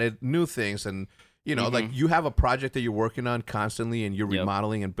just added new things and you know like you have a project that you're working on constantly and you're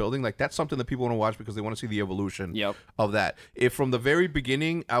remodeling and building, like that's something that people want to watch because they want to see the evolution of that. If from the very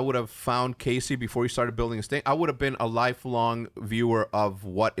beginning I would have found Casey before he started building his thing, I would have been a lifelong viewer of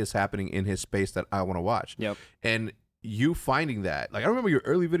what is happening in his space that I want to watch. And you finding that, like I remember your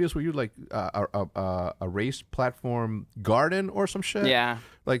early videos where you like a race platform garden or some shit.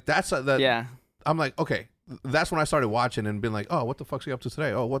 Like that's I'm like, okay, that's when I started watching and being like, oh, what the fuck's he up to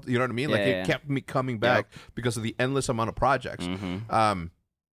today? Oh, what, you know what I mean? Like it kept me coming back because of the endless amount of projects.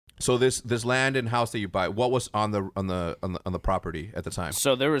 So this land and house that you buy, what was on the property at the time?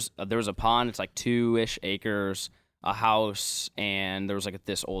 So there was a pond. It's like 2-ish acres, a house, and there was like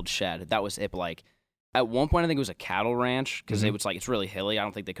this old shed. That was it. But like at one point, I think it was a cattle ranch because it was like it's really hilly. I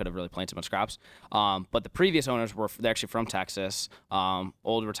don't think they could have really planted much crops. But the previous owners they're actually from Texas.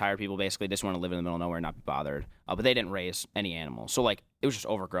 Old retired people basically just want to live in the middle of nowhere and not be bothered. But they didn't raise any animals, so like it was just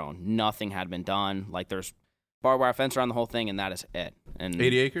overgrown. Nothing had been done. Like there's barbed wire fence around the whole thing, and that is it. And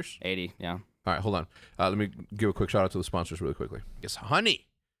 80 acres? 80, yeah. All right, hold on. Let me give a quick shout out to the sponsors really quickly. It's Honey,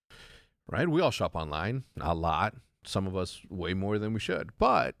 right? We all shop online a lot. Some of us way more than we should.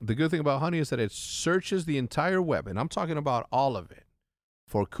 But the good thing about Honey is that it searches the entire web, and I'm talking about all of it,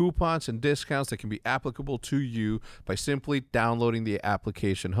 for coupons and discounts that can be applicable to you by simply downloading the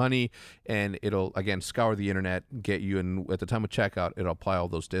application Honey, and it'll, again, scour the internet, get you, and at the time of checkout, it'll apply all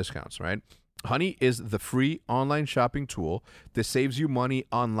those discounts, right? Honey is the free online shopping tool that saves you money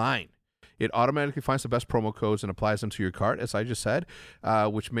online. It automatically finds the best promo codes and applies them to your cart, as I just said,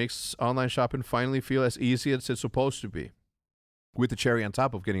 which makes online shopping finally feel as easy as it's supposed to be, with the cherry on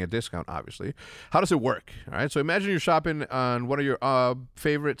top of getting a discount, obviously. How does it work? All right, so imagine you're shopping on one of your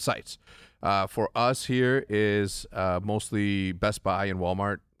favorite sites. For us here is mostly Best Buy and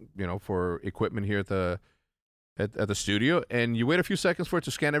Walmart, you know, for equipment here at the studio, and you wait a few seconds for it to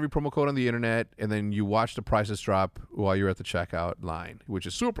scan every promo code on the internet, and then you watch the prices drop while you're at the checkout line, which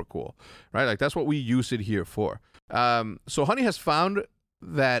is super cool, right? Like that's what we use it here for. So Honey has found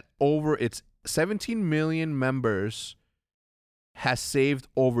that over its 17 million members has saved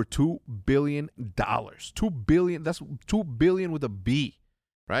over $2 billion. $2 billion. That's $2 billion with a B,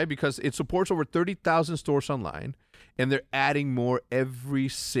 right? Because it supports over 30,000 stores online, and they're adding more every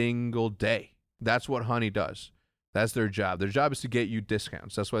single day. That's what Honey does. That's their job. Their job is to get you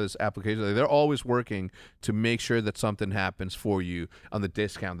discounts. That's why this application, they're always working to make sure that something happens for you on the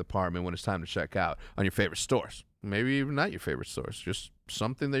discount department when it's time to check out on your favorite stores. Maybe even not your favorite stores, just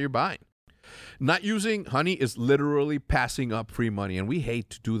something that you're buying. Not using Honey is literally passing up free money, and we hate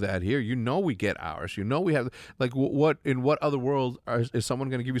to do that here. You know we get ours. You know we have, like, what in what other world is someone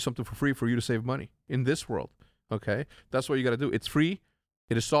going to give you something for free for you to save money? In this world, okay? That's what you got to do. It's free.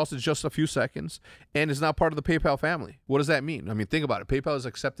 It installs in just a few seconds, and is now part of the PayPal family. What does that mean? I mean, think about it. PayPal is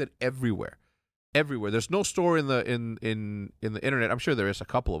accepted everywhere. Everywhere. There's no store in the internet. I'm sure there is a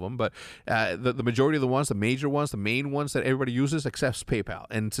couple of them, but the majority of the ones, the major ones, the main ones that everybody uses, accepts PayPal.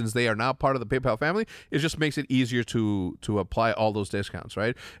 And since they are now part of the PayPal family, it just makes it easier to apply all those discounts,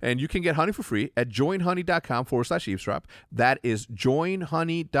 right? And you can get Honey for free at joinhoney.com/eavesdrop. That is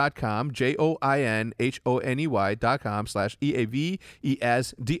joinhoney.com,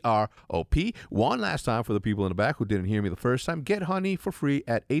 joinhoney.com/EAVESDROP. One last time for the people in the back who didn't hear me the first time, get Honey for free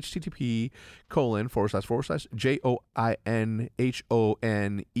at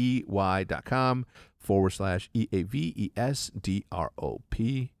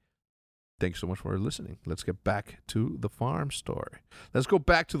Thanks so much for listening. Let's get back to the farm story. Let's go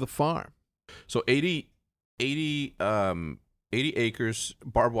back to the farm. So 80 acres,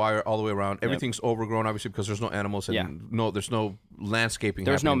 barbed wire all the way around. Everything's overgrown, obviously, because there's no animals and there's no landscaping.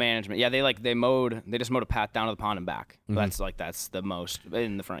 There's happening. no management. Yeah, they just mowed a path down to the pond and back. Mm-hmm. That's the most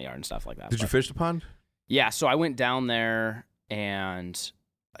in the front yard and stuff like that. Did you fish the pond? Yeah, so I went down there, and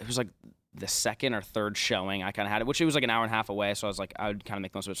it was like the second or third showing I kind of had it, which it was like an hour and a half away, so I was like, I would kind of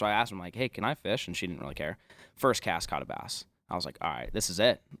make most of it. So I asked him, like, hey, can I fish? And she didn't really care. First cast, caught a bass. I was like, all right, this is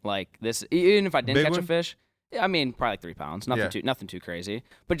it. Like, this, even if I didn't catch a fish, I mean, probably like 3 pounds. Nothing too crazy.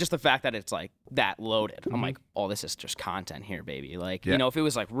 But just the fact that it's like that loaded, I'm like, oh, this is just content here, baby. Like, you know, if it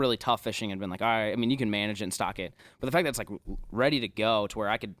was like really tough fishing and been like, all right, I mean, you can manage it and stock it. But the fact that it's like ready to go to where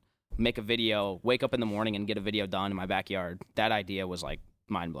I could make a video, wake up in the morning and get a video done in my backyard, that idea was like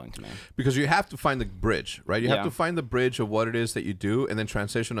mind-blowing to me. Because you have to find the bridge, right? You have to find the bridge of what it is that you do and then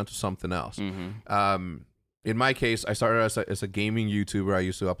transition onto something else. Mm-hmm. In my case, I started as a gaming YouTuber. I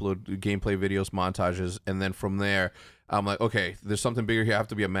used to upload gameplay videos, montages, and then from there, I'm like, okay, there's something bigger here. I have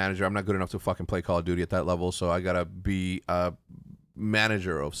to be a manager. I'm not good enough to fucking play Call of Duty at that level, so I gotta be a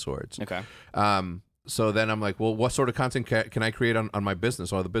manager of sorts. Okay. So then I'm like, well, what sort of content can I create on my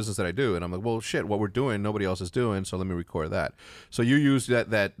business or the business that I do? And I'm like, well, shit, what we're doing, nobody else is doing, so let me record that. So you use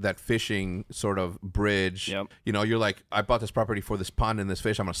that fishing sort of bridge. Yep. You know, you're like, I bought this property for this pond and this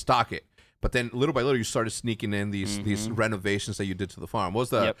fish. I'm gonna stock it. But then little by little, you started sneaking in these renovations that you did to the farm.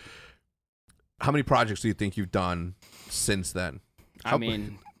 How many projects do you think you've done since then? I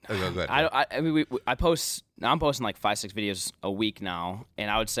mean, go ahead. I'm posting like 5-6 videos a week now,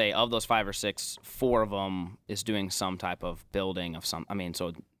 and I would say of those 5 or 6, 4 of them is doing some type of building of some. I mean,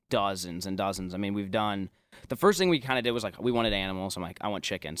 so dozens and dozens. I mean, we've done. The first thing we kind of did was like we wanted animals. I'm like, I want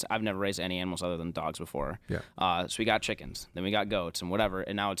chickens. I've never raised any animals other than dogs before. Yeah. So we got chickens, then we got goats and whatever,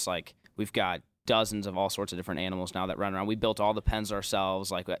 and now it's like we've got dozens of all sorts of different animals now that run around. We built all the pens ourselves.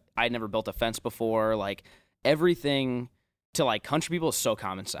 Like I'd never built a fence before. Like everything to like country people is so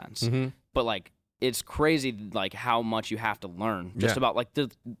common sense, but like it's crazy like how much you have to learn just about like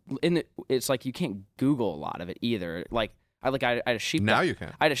it's like you can't Google a lot of it either. Like I had a sheep. Now you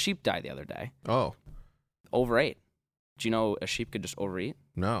can. I had a sheep die the other day. Oh. Overate. Do you know a sheep could just overeat?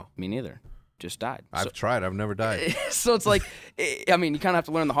 No. Me neither. Just died. I've tried. I've never died. So it's like, I mean, you kind of have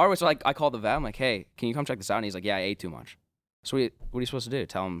to learn the hard way. So like, I called the vet. I'm like, hey, can you come check this out? And he's like, yeah, I ate too much. So what are you supposed to do?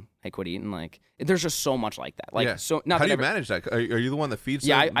 Tell him, hey, quit eating? Like, there's just so much like that. Like, so not how do you manage that? Are you the one that feeds?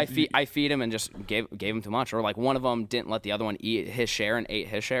 Yeah, them? I feed him and just gave him too much. Or like one of them didn't let the other one eat his share and ate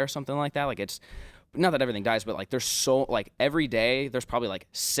his share or something like that. Like it's not that everything dies, but like there's so like every day there's probably like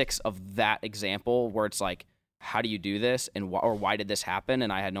 6 of that example where it's like, how do you do this and or why did this happen?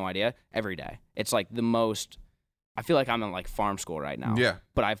 And I had no idea. Every day, it's like the most. I feel like I'm in like farm school right now. Yeah,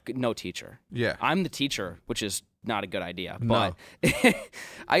 but I've no teacher. Yeah, I'm the teacher, which is not a good idea. No. But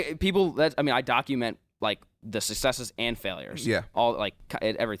I document like the successes and failures. Yeah, all like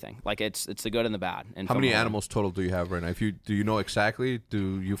everything. Like it's the good and the bad. And how many animals total do you have right now? Do you know exactly?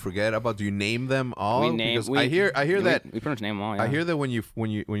 Do you forget about? Do you name them all? I hear that we pretty much name them all. Yeah. I hear that when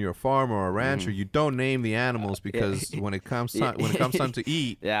you're a farmer or a rancher, you don't name the animals because when it comes time to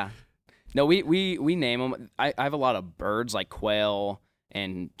eat. Yeah. No, we name them. I have a lot of birds like quail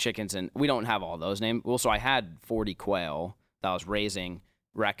and chickens, and we don't have all those names. Well, so I had 40 quail. that I was raising,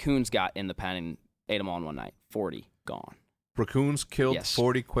 raccoons got in the pen and ate them all in one night. 40 gone. Raccoons killed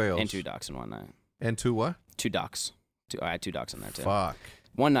 40 quails. And 2 ducks in one night. And 2 what? 2 ducks. I had 2 ducks in there too. Fuck.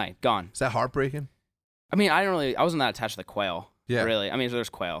 One night, gone. Is that heartbreaking? I mean, I wasn't that attached to the quail. Yeah. Really. I mean, there's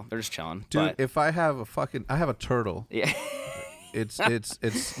quail. They're just chilling. Dude, but, if I have I have a turtle. Yeah.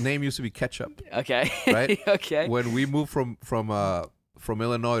 Its name used to be Ketchup. Okay. Right? Okay. When we moved from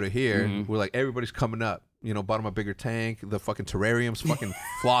Illinois to here, we're like, everybody's coming up. You know, bought him a bigger tank. The fucking terrarium's fucking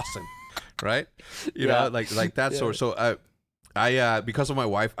flossing. Right? You know, like that sort. So I because of my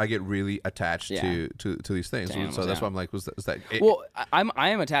wife, I get really attached to these things. Animals, so that's why I'm like, is that well, I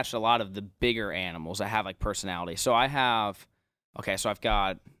am attached to a lot of the bigger animals that have like personality. So I've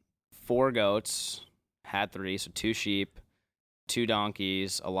got 4 goats, had 3, so 2 sheep, 2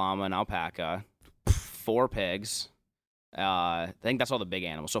 donkeys, a llama, an alpaca, 4 pigs. I think that's all the big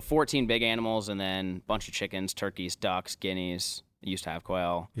animals. So 14 big animals, and then a bunch of chickens, turkeys, ducks, guineas. I used to have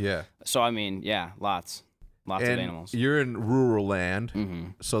quail. Yeah. So I mean, yeah, lots of animals. You're in rural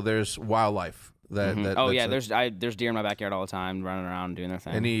land, so there's wildlife. There's deer in my backyard all the time, running around doing their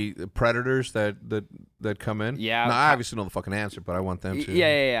thing. Any predators that come in? Yeah. No, I obviously know the fucking answer, but I want them to.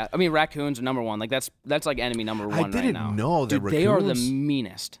 Yeah. I mean, raccoons are number one. Like that's like enemy number one right now. I didn't know that. Dude, they are the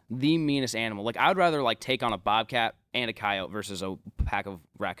meanest animal. Like I'd rather like take on a bobcat and a coyote versus a pack of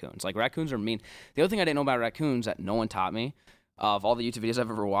raccoons. Like raccoons are mean. The other thing I didn't know about raccoons that no one taught me, of all the YouTube videos I've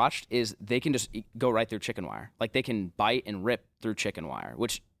ever watched, is they can just go right through chicken wire. Like they can bite and rip through chicken wire,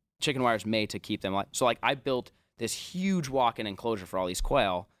 which chicken wire is made to keep them alive. So like I built this huge walk-in enclosure for all these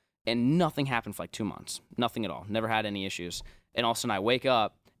quail, and nothing happened for like 2 months. Nothing at all. Never had any issues. And all of a sudden I wake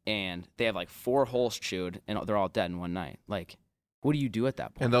up and they have like 4 holes chewed and they're all dead in one night. Like, what do you do at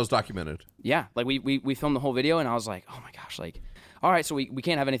that point? And that was documented. Yeah. Like we filmed the whole video and I was like, oh my gosh, like, all right, so we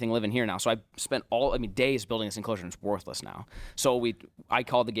can't have anything living here now. So I spent days building this enclosure, and it's worthless now. So I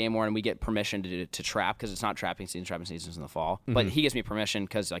called the game warden, and we get permission to trap, because it's not trapping season. Trapping season's in the fall. But he gives me permission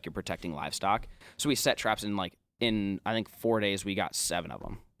because like you're protecting livestock. So we set traps in I think 4 days we got 7 of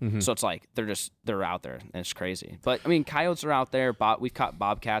them. So it's like they're out there, and it's crazy. But I mean, coyotes are out there. We've caught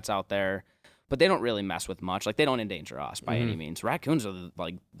bobcats out there, but they don't really mess with much. Like they don't endanger us by any means. Raccoons are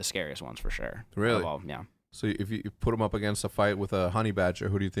the scariest ones for sure. Really? Yeah. So if you put them up against a fight with a honey badger,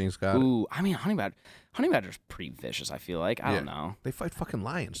 who do you think's got it? Ooh, I mean, honey badger's pretty vicious. I feel like I don't know. They fight fucking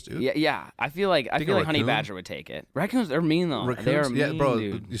lions, dude. Yeah. I feel like honey badger would take it. Raccoons, they're mean though. Raccoons, they are mean, bro.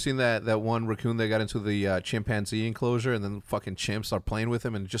 Dude. You seen that one raccoon that got into the chimpanzee enclosure, and then fucking chimps are playing with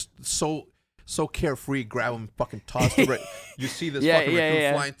him, and just so carefree, grab him, fucking toss him. You see this fucking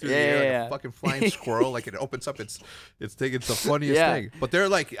raccoon flying through the air like a fucking flying squirrel. Like it opens up its thing. It's the funniest thing. But they're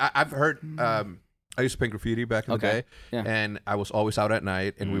like, I've heard. I used to paint graffiti back in the day, and I was always out at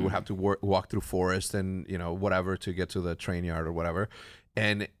night, and we would have to walk through forest and whatever to get to the train yard or whatever.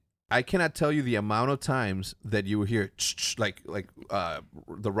 And I cannot tell you the amount of times that you would hear like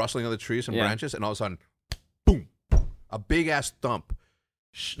the rustling of the trees and branches, and all of a sudden, boom, a big ass thump.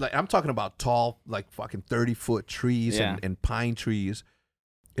 Like I'm talking about tall, like fucking 30-foot trees and pine trees,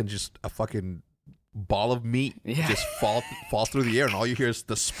 and just a fucking ball of meat just fall through the air, and all you hear is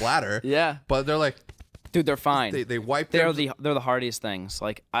the splatter. Yeah. But they're like, dude, they're fine. They wipe. They're the hardiest things.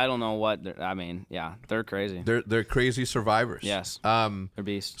 Like I don't know what. They're crazy. They're crazy survivors. Yes. They're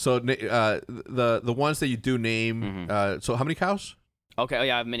beasts. So the ones that you do name. So how many cows? Okay. Oh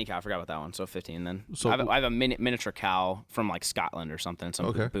yeah, I have a mini cow. I forgot about that one. So 15 then. So I have a miniature cow from like Scotland or something.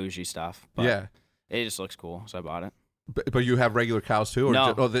 Some bougie stuff. But it just looks cool, so I bought it. But you have regular cows too? Or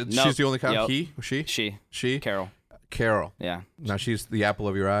no. She's the only cow? Yep. She? Carol. Yeah. Now she's the apple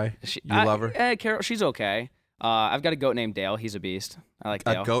of your eye? You love her? Carol, she's okay. I've got a goat named Dale. He's a beast. I like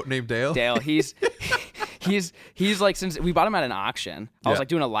Dale. A goat named Dale? Dale. He's like, since we bought him at an auction. I was like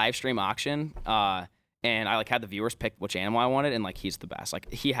doing a live stream auction, and I like had the viewers pick which animal I wanted, and like he's the best.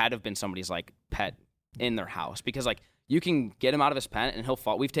 Like he had to have been somebody's like pet in their house, because like you can get him out of his pen and he'll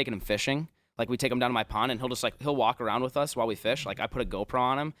fall. We've taken him fishing. Like we take him down to my pond, and he'll walk around with us while we fish. Like I put a GoPro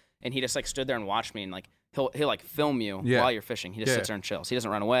on him, and he just like stood there and watched me, and like he'll like film you while you're fishing. He just sits there and chills. He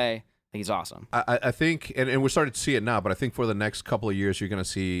doesn't run away. He's awesome. I think, and we're starting to see it now, but I think for the next couple of years, you're going to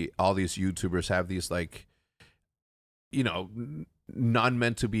see all these YouTubers have these like, non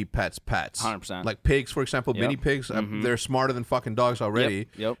meant to be pets. 100%. Like pigs, for example, mini pigs. They're smarter than fucking dogs already.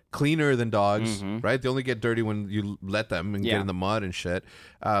 Yep. Cleaner than dogs, right? They only get dirty when you let them and get in the mud and shit.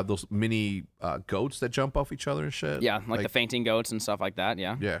 Those mini goats that jump off each other and shit. Yeah, like the fainting goats and stuff like that.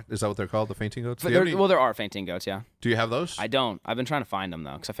 Yeah. Yeah. Is that what they're called? The fainting goats? There are fainting goats. Yeah. Do you have those? I don't. I've been trying to find them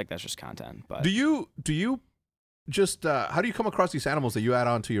though, because I think that's just content. But do you just how do you come across these animals that you add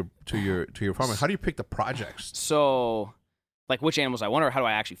on to your farm? How do you pick the projects? So Like which animals I want, or how do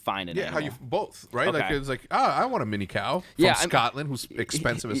I actually find an animal? How you both, right? Okay. Like it's like, I want a mini cow from Scotland who's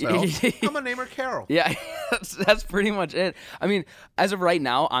expensive as hell. I'm gonna name her Carol. Yeah, that's pretty much it. I mean, as of right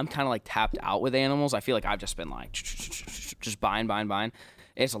now, I'm kind of like tapped out with animals. I feel like I've just been like just buying.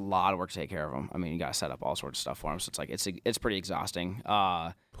 It's a lot of work to take care of them. I mean, you gotta set up all sorts of stuff for them, so it's like it's pretty exhausting.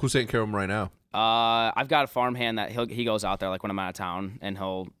 Who's taking care of them right now? I've got a farmhand that he goes out there like when I'm out of town, and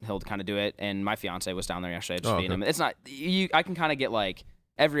he'll kind of do it. And my fiance was down there yesterday just feeding him. It's not I can kind of get like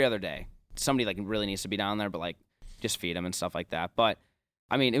every other day somebody like really needs to be down there, but like just feed him and stuff like that. But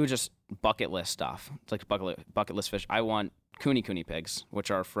I mean, it was just bucket list stuff. It's like bucket list fish. I want kuni pigs, which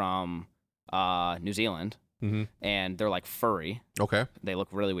are from New Zealand. Mm-hmm. And they're like furry. Okay. They look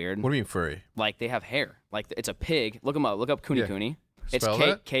really weird. What do you mean furry? Like they have hair. Like it's a pig. Look them up. Look up kuni. It's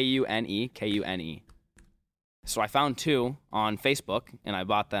Kune. So I found 2 on Facebook, and I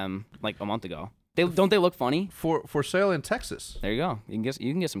bought them like a month ago. Don't they look funny? For sale in Texas. There you go. You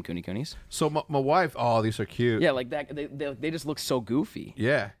can get some kunis. So my wife. Oh, these are cute. Yeah, like that. They just look so goofy.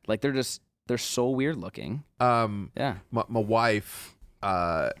 Yeah. Like they're so weird looking. Yeah. My wife.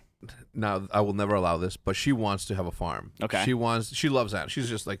 Now I will never allow this, but she wants to have a farm. Okay. She loves animals. She's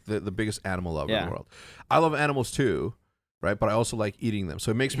just like the biggest animal lover in the world. I love animals too, right? But I also like eating them.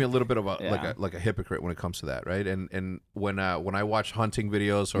 So it makes me a little bit of like a hypocrite when it comes to that, right? And when I watch hunting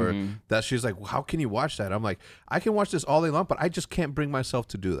videos or that, she's like, well, how can you watch that? I'm like, I can watch this all day long, but I just can't bring myself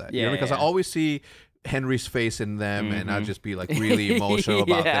to do that. Because I always see Henry's face in them, and I'll just be like really emotional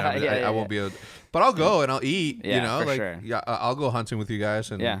about them. I won't be able, but I'll go and I'll eat. I'll go hunting with you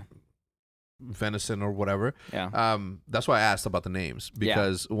guys and venison or whatever. That's why I asked about the names,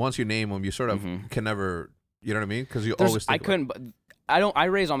 because once you name them, you sort of can never, you know what I mean? Because you always think I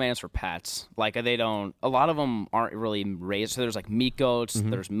raise all my animals for pets. Like they don't. A lot of them aren't really raised. So there's like meat goats.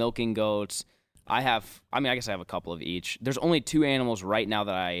 There's milking goats. I guess I have a couple of each. There's only 2 animals right now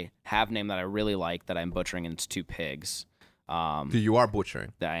that I have named that I really like that I'm butchering, and it's 2 pigs. You are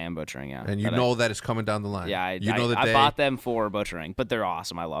butchering. That I am butchering, yeah. And you know that it's coming down the line. Yeah, I bought them for butchering, but they're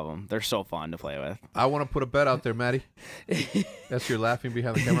awesome. I love them. They're so fun to play with. I want to put a bet out there, Maddie. That's your laughing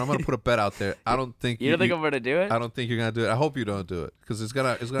behind the camera. I'm going to put a bet out there. I don't think you don't think I'm going to do it? I don't think you're going to do it. I hope you don't do it, because it's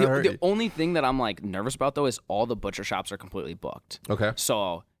gonna hurt you. The only thing that I'm like nervous about though is all the butcher shops are completely booked. Okay.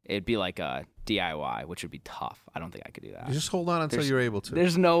 So it'd be like a DIY, which would be tough. I don't think I could do that. You just hold on until you're able to.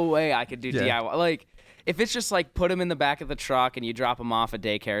 There's no way I could do DIY. Like, if it's just like put them in the back of the truck and you drop them off a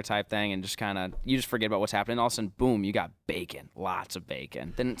daycare type thing and just kind of, you just forget about what's happening. All of a sudden, boom, you got bacon, lots of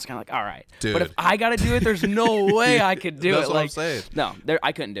bacon. Then it's kind of like, all right. Dude. But if I got to do it, there's no way I could do That's it. what I'm saying. No,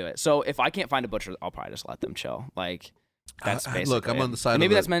 I couldn't do it. So if I can't find a butcher, I'll probably just let them chill. Like, that's basically Look, I'm on the side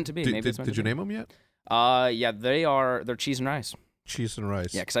Maybe of that's meant to be. Did you name them yet? Yeah, they're cheese and rice. Cheese and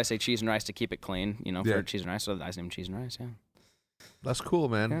rice. Yeah, because I say cheese and rice to keep it clean, for cheese and rice. So I name cheese and rice, yeah. That's cool,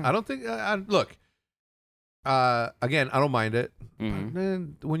 man. Yeah. I don't think, look, again, I don't mind it. Mm-hmm. But,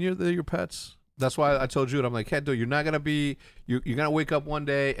 man, when they're your pets, that's why I told Jude, I'm like, hey, dude, you're not going to be, you're going to wake up one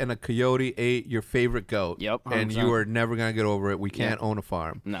day and a coyote ate your favorite goat. Yep. 100%. And you are never going to get over it. We can't own a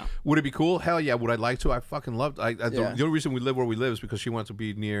farm. No. Would it be cool? Hell yeah. Would I like to? I fucking loved it. The only reason we live where we live is because she wants to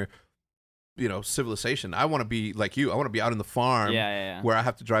be near, civilization. I want to be like you. I want to be out in the farm where I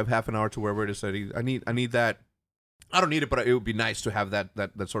have to drive half an hour to wherever it is. I need that. I don't need it, but it would be nice to have that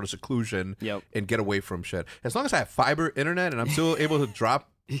sort of seclusion and get away from shit. As long as I have fiber internet and I'm still able to drop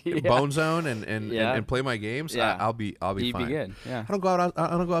Bone Zone and play my games, I'll be fine. You'd be good. Yeah. I don't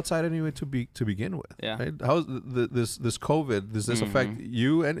go outside anyway to begin with. Yeah. Right? How's this COVID? Does this affect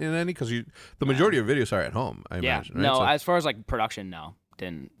you in any? Because the majority of videos are at home. I imagine. Right? No, as far as like production, no,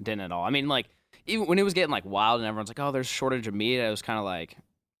 didn't at all. I mean, like even when it was getting like wild and everyone's like, oh, there's a shortage of meat, I was kind of like,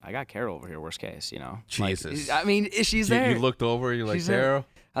 I got Carol over here, worst case, Jesus. Like, I mean, she's there. You looked over, you're like, Carol?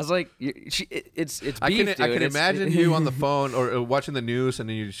 I was like, it's beef, I can dude. imagine you on the phone or watching the news, and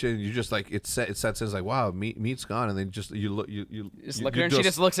then you just like it sets in, it's like, wow, meat's gone, and then just you look at her and she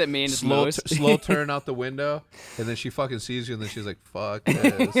just looks at me and slow turn out the window, and then she fucking sees you, and then she's like, fuck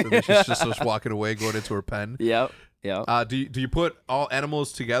this, and then she's just walking away, going into her pen. Yep. Yeah. Do you put all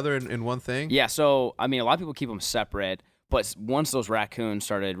animals together in one thing? Yeah. So I mean, a lot of people keep them separate. But once those raccoons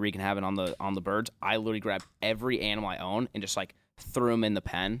started wreaking havoc on the birds, I literally grabbed every animal I own and just like threw them in the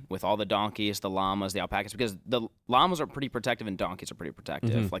pen with all the donkeys, the llamas, the alpacas, because the llamas are pretty protective and donkeys are pretty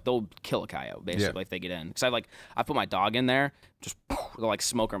protective. Mm-hmm. Like they'll kill a coyote basically if they get in. Because I put my dog in there, just they'll like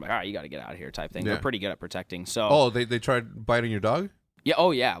smoke her. I'm like, all right, you got to get out of here type thing. They're pretty good at protecting. So they tried biting your dog? Yeah.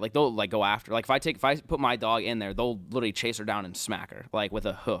 Oh yeah. Like they'll like go after. Like if I put my dog in there, they'll literally chase her down and smack her like with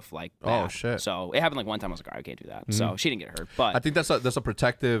a hoof. Like bad. Oh shit. So it happened like one time. I was like, all right, I can't do that. So she didn't get hurt. But I think that's a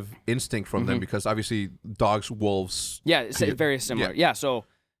protective instinct from them because obviously dogs, wolves. yeah, it's very similar. Yeah. So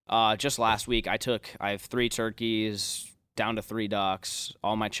just last week I have 3 turkeys down to 3 ducks,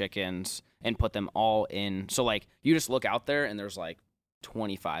 all my chickens, and put them all in. So like you just look out there and there's like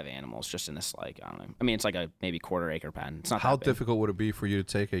 25 animals just in this, like, I don't know. I mean, it's like a maybe quarter-acre pen. It's not How that big. difficult would it be for you to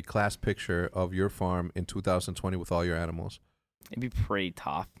take a class picture of your farm in 2020 with all your animals? It'd be pretty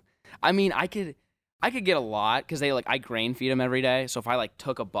tough. I mean, I could get a lot because I grain feed them every day. So if I like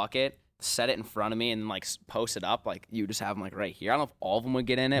took a bucket, set it in front of me, and like post it up, like you just have them like right here. I don't know if all of them would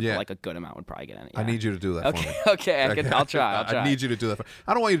get in it, but like a good amount would probably get in it. Yeah. I need you to do that for me. Okay, I'll try. I need you to do that.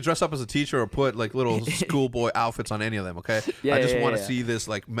 I don't want you to dress up as a teacher or put like little schoolboy outfits on any of them. Okay, I just want to see this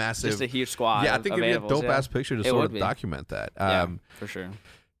like massive, just a huge squad. Yeah, I think it'd be a dope ass picture to sort of document that. Yeah, for sure.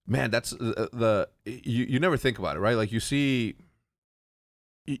 Man, that's you never think about it, right? Like you see.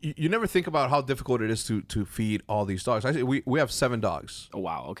 You never think about how difficult it is to feed all these dogs. We have 7 dogs. Oh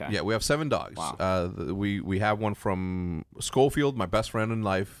wow, okay. Yeah, we have 7 dogs. Wow. We have one from Schofield, my best friend in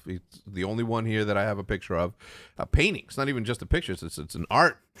life. He's the only one here that I have a picture of. A painting. It's not even just a picture. It's an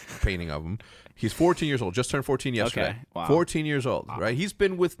art painting of him. He's 14 years old. Just turned 14 yesterday. Okay. Wow. 14 years old. Wow. Right. He's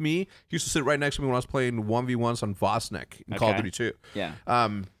been with me. He used to sit right next to me when I was playing 1v1s on Vosnek in Call of Duty 2. Yeah.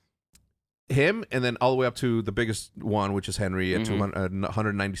 Him, and then all the way up to the biggest one, which is Henry, at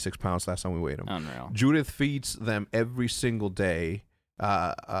 196 pounds last time we weighed him. Unreal. Judith feeds them every single day.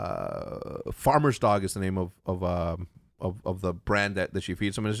 Farmer's Dog is the name of the brand that she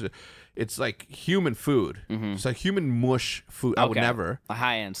feeds them. It's like human food. It's like human mush food. I would never. The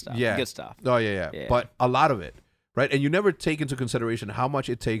high-end stuff. Yeah. Good stuff. Oh, yeah. But a lot of it. Right, and you never take into consideration how much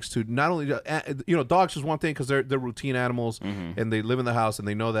it takes to not only, dogs is one thing because they're routine animals and they live in the house and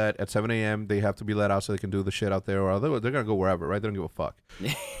they know that at 7 a.m. they have to be let out so they can do the shit out there, or they're gonna go wherever, right? They don't give a fuck.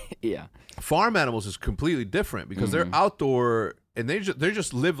 Yeah. Farm animals is completely different because they're outdoor and they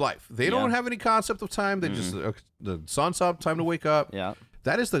just live life. They don't have any concept of time. They just the sun's up, time to wake up. Yeah.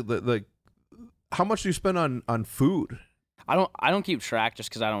 That is the how much do you spend on food? I don't keep track just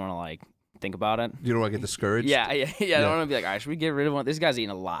because I don't want to like think about it. You don't want to get discouraged? Yeah. I don't want to be like, all right, should we get rid of one? This guy's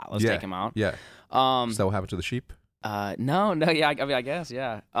eating a lot. Let's take him out. Yeah. Is that what happened to the sheep? No, yeah. I mean, I guess,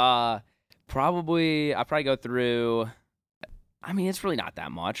 yeah. I probably go through, I mean, it's really not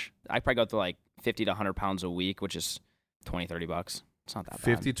that much. I probably go through like 50 to 100 pounds a week, which is $20-$30. It's not that bad.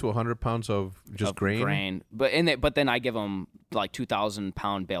 50 to 100 pounds of just grain? But then I give them like 2,000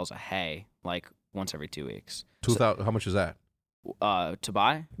 pound bales of hay, like once every 2 weeks. 2,000. How much is that? To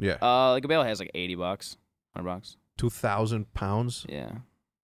buy? Yeah. Like a bale has like $80, $100. 2,000 pounds? Yeah.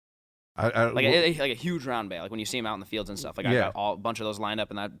 Like a huge round bale, like when you see them out in the fields and stuff. Like I got a bunch of those lined up,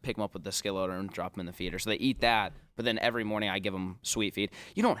 and I pick them up with the skid loader and drop them in the feeder. So they eat that, but then every morning I give them sweet feed.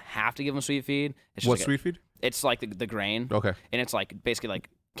 You don't have to give them sweet feed. It's just what like sweet feed? It's like the grain. Okay. And it's like basically like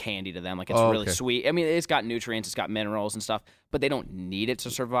candy to them. Like it's really sweet. I mean, it's got nutrients, it's got minerals and stuff, but they don't need it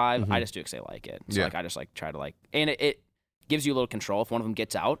to survive. I just do it because they like it. So like I just like try to like, and it gives you a little control. If one of them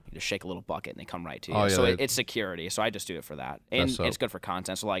gets out, you just shake a little bucket and they come right to you. Oh, yeah, so it's security. So I just do it for that, and it's good for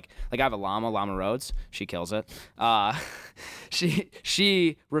content. So like I have a Llama Rhodes. She kills it.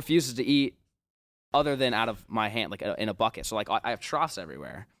 She refuses to eat other than out of my hand, like in a bucket. So like I have troughs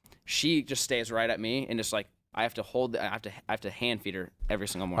everywhere. She just stays right at me and just like I have to hand feed her every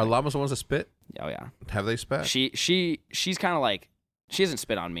single morning. Are llamas the ones that spit? Oh yeah. Have they spat? She's kind of like, she doesn't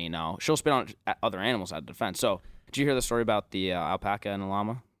spit on me. No, she'll spit on other animals out of defense. So did you hear the story about the alpaca and the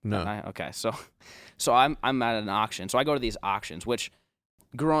llama? No. Okay, so I'm at an auction. So I go to these auctions, which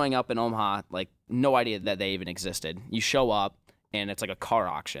growing up in Omaha, like no idea that they even existed. You show up and it's like a car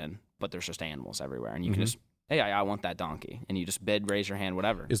auction, but there's just animals everywhere, and you can just, hey, I want that donkey, and you just bid, raise your hand,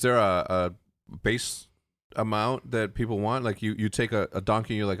 whatever. Is there a base amount that people want? Like you take a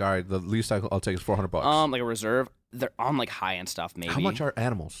donkey and you're like, all right, the least I'll take is $400. Like a reserve. They're on like high end stuff, maybe. How much are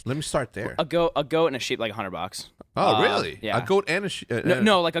animals? Let me start there. A goat and a sheep, like $100. Oh, really? Yeah. A goat and a sheep.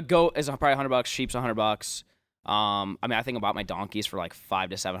 No, like a goat is probably $100. Sheep's $100. I mean, I think about my donkeys for like $500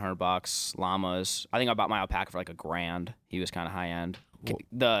 to $700. Llamas. I think I bought my alpaca for like $1,000. He was kind of high end.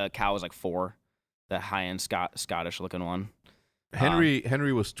 The cow was like $4,000. The high end Scottish looking one.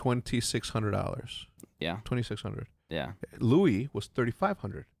 Henry was $2,600. Yeah. $2,600. Yeah. Louis was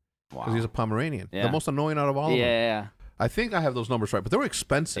 $3,500. Wow. Because he's a Pomeranian. Yeah. The most annoying out of all of them. Yeah. I think I have those numbers right, but they were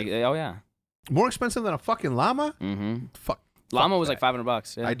expensive. Oh yeah. More expensive than a fucking llama? Mm-hmm. Fuck. Llama was that. like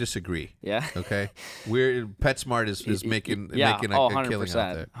 $500. Yeah. I disagree. Yeah. Okay. PetSmart is making a killing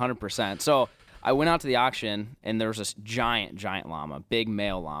out there. 100%. So I went out to the auction, and there was this giant llama, big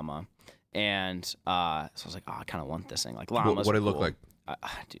male llama. And so I was like, oh, I kind of want this thing. Like, llamas What are it look cool. like?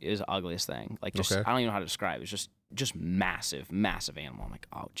 Dude, it was the ugliest thing. Like, just Okay. I don't even know how to describe it. It's just massive animal. I'm like,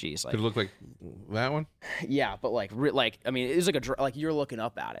 oh, geez. Like, Did it look like that one? yeah, but like I mean, it was like you're looking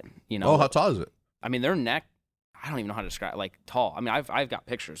up at it. You know? Oh, how tall is it? I mean, their neck. I don't even know how to describe. Like, tall. I mean, I've got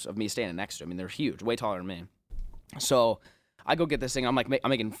pictures of me standing next to them. I mean, they're huge, way taller than me. So I go get this thing. I'm like, I'm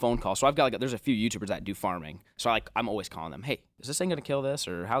making phone calls. So I've got there's a few YouTubers that do farming. So I'm always calling them. Hey, is this thing gonna kill this,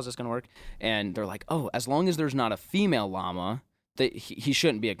 or how's this gonna work? And they're like, oh, as long as there's not a female llama, he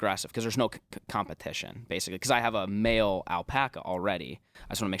shouldn't be aggressive because there's no competition, basically. Because I have a male alpaca already.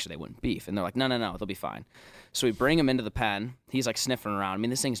 I just want to make sure they wouldn't beef. And they're like, no, they'll be fine. So we bring him into the pen. He's like sniffing around. I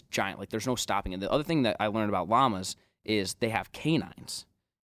mean, this thing's giant. Like, there's no stopping it. The other thing that I learned about llamas is they have canines,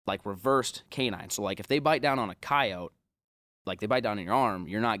 like reversed canines. So like if they bite down on a coyote, like they bite down on your arm,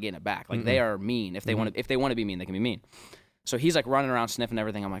 you're not getting it back. Like they are mean. If they want to be mean, they can be mean. So he's like running around sniffing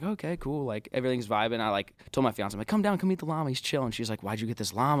everything. I'm like, okay, cool. Like everything's vibing. I like told my fiance, I'm like, come down, come meet the llama. He's chill. And she's like, why'd you get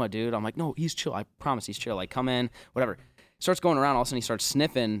this llama, dude? I'm like, no, he's chill. I promise he's chill. Like, come in, whatever. Starts going around. All of a sudden he starts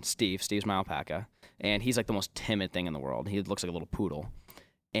sniffing Steve. Steve's my alpaca. And he's like the most timid thing in the world. He looks like a little poodle.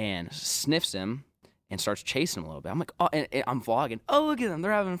 And sniffs him and starts chasing him a little bit. I'm like, oh, and I'm vlogging. Oh, look at them.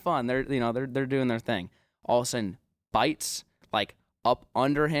 They're having fun. They're doing their thing. All of a sudden bites like up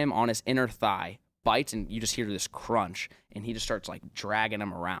under him on his inner thigh. Bites, and you just hear this crunch, and he just starts like dragging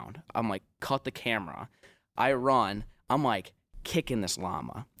him around. I'm like, cut the camera. I run. I'm like kicking this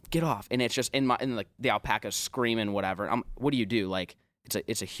llama. Get off. And it's just and like the alpaca's screaming, whatever. What do you do? Like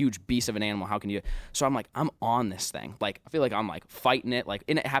it's a huge beast of an animal. How can you? So I'm like, I'm on this thing. Like I feel like I'm like fighting it. Like,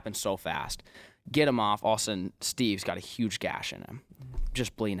 and it happens so fast. Get him off. All of a sudden, Steve's got a huge gash in him,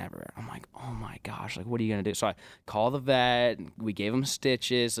 just bleeding everywhere. I'm like, oh my gosh, like what are you gonna do? So I call the vet. We gave him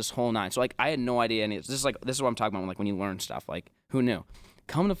stitches, this whole nine. So like I had no idea any. This is what I'm talking about. Like when you learn stuff, like who knew?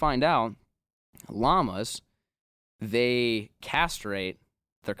 Come to find out, llamas, they castrate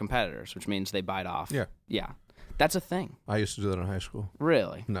their competitors, which means they bite off. Yeah, that's a thing. I used to do that in high school.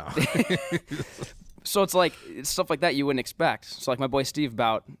 Really? No. So it's like stuff like that you wouldn't expect. So like my boy Steve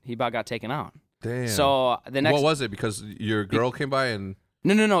about got taken out. Damn. So the next. What was it? Because your girl came by and.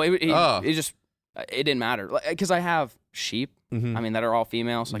 No. It just it didn't matter because I have sheep. I mean that are all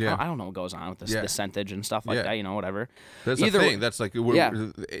females. Like I don't know what goes on with this percentage and stuff like that. You know, whatever. That's a thing. That's like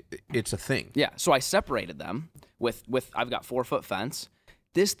it's a thing. Yeah. So I separated them with I've got 4-foot fence.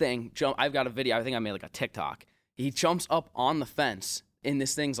 This thing I've got a video. I think I made like a TikTok. He jumps up on the fence and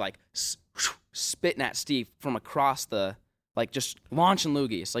this thing's like spitting at Steve from across the. Like just launching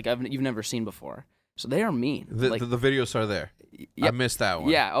loogies like you've never seen before. So they are mean. The videos are there. Yeah. I missed that one.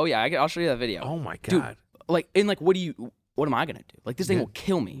 Yeah. Oh yeah. I'll show you that video. Oh my god. Dude, like and like what am I gonna do? Like this thing will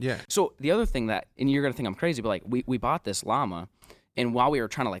kill me. Yeah. So the other thing and you're gonna think I'm crazy, but like we bought this llama, and while we were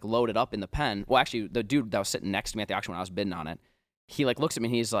trying to like load it up in the pen, well actually the dude that was sitting next to me at the auction when I was bidding on it, he like looks at me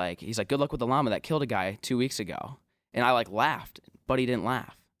and he's like good luck with the llama that killed a guy 2 weeks ago, and I like laughed, but he didn't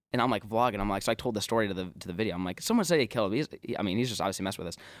laugh. And I'm like vlogging. I'm like, so I told the story to the video. I'm like, someone said he killed him. He's just obviously messing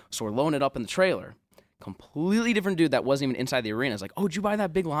with us. So we're loading it up in the trailer. Completely different dude that wasn't even inside the arena is like, oh, did you buy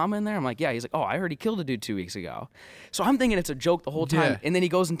that big llama in there? I'm like, yeah. He's like, oh, I heard he killed a dude 2 weeks ago. So I'm thinking it's a joke the whole time. Yeah. And then he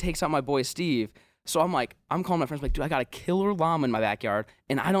goes and takes out my boy Steve. So I'm like, I'm calling my friends like, dude, I got a killer llama in my backyard,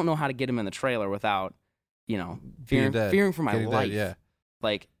 and I don't know how to get him in the trailer without, fearing for my life. Yeah.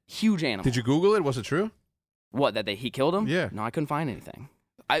 Like huge animal. Did you Google it? Was it true? What that he killed him? Yeah. No, I couldn't find anything.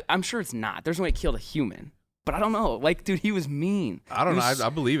 I'm sure it's not. There's no way he killed a human. But I don't know. Like, dude, he was mean. I don't know. I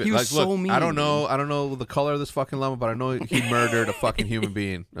believe it. He was so mean. I don't know the color of this fucking llama, but I know he murdered a fucking human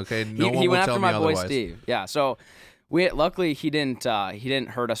being. Okay, no one he will went tell after me my boy otherwise. Steve. Yeah. So luckily he didn't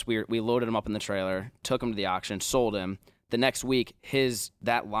hurt us. We loaded him up in the trailer, took him to the auction, sold him. The next week,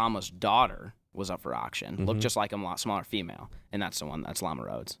 that llama's daughter was up for auction. Looked just like him, a lot smaller female, and that's Llama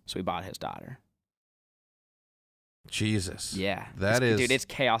Rhodes. So we bought his daughter. Jesus. Yeah. Dude, it's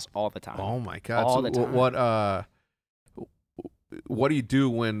chaos all the time. Oh my god. All the time. What do you do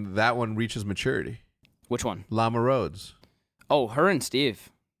when that one reaches maturity? Which one? Llama Rhodes. Oh, her and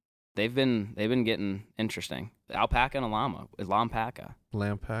Steve. They've been getting interesting. The alpaca and a llama. Lampaca.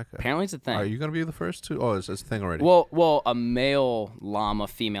 Lampaca. Apparently it's a thing. Are you gonna be the first to? Oh, it's a thing already. Well, a male llama,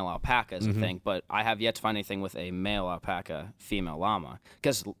 female alpaca is a thing, but I have yet to find anything with a male alpaca, female llama,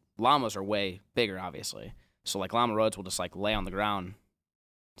 because llamas are way bigger, obviously. So like Llama Rhodes will just like lay on the ground.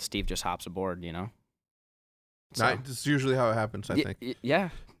 Steve just hops aboard, So, That's usually how it happens, I think. Yeah.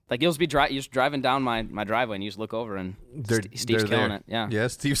 Like you're just driving down my driveway and you just look over and Steve's killing it. Yeah. Yeah,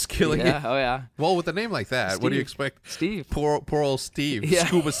 Steve's killing it. Yeah. Oh yeah. Well, with a name like that, what do you expect? Steve. Poor old Steve. Yeah.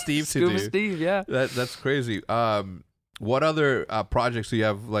 Scuba Steve to do. Scuba Steve. Yeah. That's crazy. What other projects do you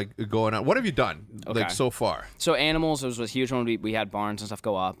have like going on? What have you done like so far? So animals was a huge one. We had barns and stuff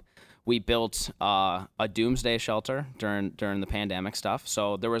go up. We built a doomsday shelter during the pandemic stuff.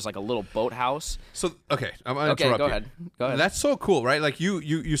 So there was like a little boathouse. So okay, I'm gonna interrupt go you. ahead. Go ahead. That's so cool, right? Like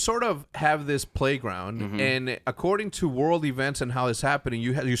you sort of have this playground, and according to world events and how it's happening,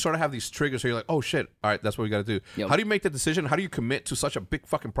 you sort of have these triggers. So you're like, oh shit, all right, that's what we got to do. Yep. How do you make that decision? How do you commit to such a big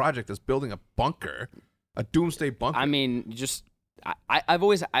fucking project as building a bunker, a doomsday bunker? I mean, just I've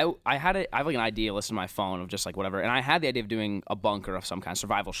always I have like an idea list in my phone of just like whatever, and I had the idea of doing a bunker of some kind,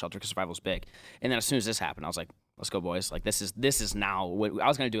 survival shelter, because survival's big. And then as soon as this happened, I was like, let's go, boys! Like this is now. I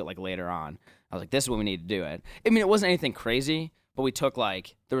was gonna do it like later on. I was like, this is when we need to do it. I mean, it wasn't anything crazy, but we took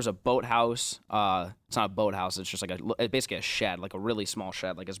like there was a boathouse. It's not a boathouse. It's just like basically a shed, like a really small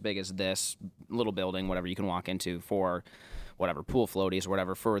shed, like as big as this little building, whatever you can walk into for whatever pool floaties or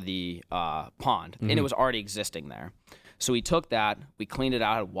whatever for the pond, and it was already existing there. So we took that, we cleaned it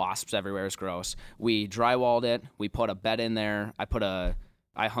out, had wasps everywhere, it's gross. We drywalled it, we put a bed in there,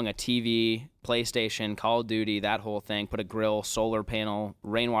 I hung a TV, PlayStation, Call of Duty, that whole thing, put a grill, solar panel,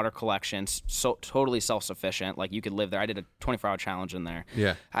 rainwater collection, so totally self-sufficient, like you could live there. I did a 24-hour challenge in there.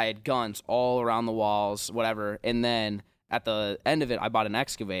 Yeah. I had guns all around the walls, whatever, and then at the end of it, I bought an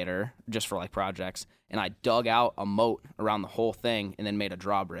excavator just for like projects, and I dug out a moat around the whole thing and then made a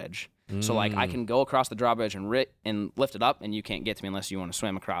drawbridge. So like I can go across the drawbridge and lift it up, and you can't get to me unless you want to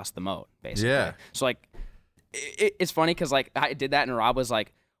swim across the moat, basically. Yeah. So like it's funny because like I did that, and Rob was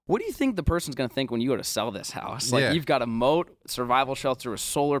like, "What do you think the person's gonna think when you go to sell this house? Like you've got a moat, survival shelter with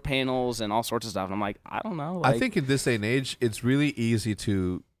solar panels and all sorts of stuff." And I'm like, I don't know. Like, I think in this day and age, it's really easy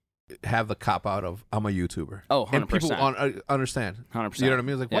to have the cop out of I'm a YouTuber. Oh, 100%. And people understand. 100%. You know what I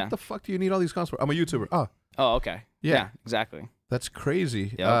mean? It's like, what the fuck do you need all these cons for? I'm a YouTuber. Oh, okay. Yeah, exactly. That's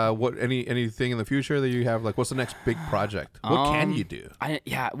crazy. Yep. What anything in the future that you have? Like, what's the next big project? What can you do? I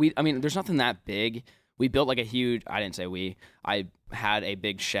mean, there's nothing that big. We built like a huge. I didn't say we. I had a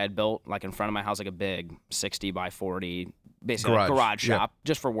big shed built like in front of my house, like a big 60 by 40, basically garage shop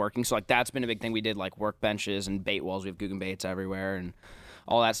just for working. So like that's been a big thing. We did like workbenches and bait walls. We have Guggen baits everywhere and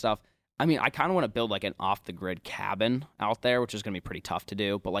all that stuff. I mean, I kind of want to build like an off-the-grid cabin out there, which is going to be pretty tough to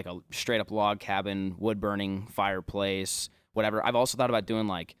do, but like a straight-up log cabin, wood-burning, fireplace, whatever. I've also thought about doing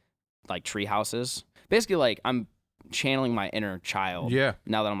like tree houses. Basically, like I'm channeling my inner child. Yeah.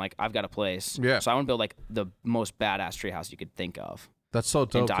 Now that I'm like, I've got a place. Yeah. So I want to build like the most badass tree house you could think of. That's so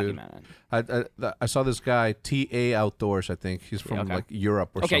dope, and document dude. I saw this guy, TA Outdoors, I think. He's from like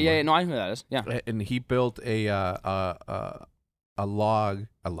Europe or something. Okay, yeah, no, I know who that is. Yeah. And he built a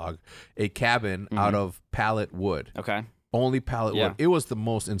cabin out of pallet wood. Okay. Only pallet wood. It was the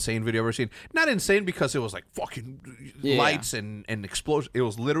most insane video I've ever seen. Not insane because it was like fucking lights and explosions. It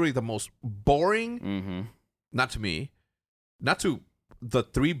was literally the most boring, not to me, not to the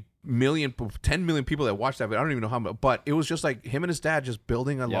 10 million people that watched that, but I don't even know how much, but it was just like him and his dad just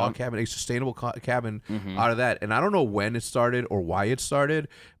building a log cabin, a sustainable cabin out of that. And I don't know when it started or why it started,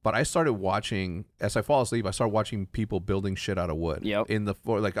 but I started watching, as I fall asleep, I started watching people building shit out of wood.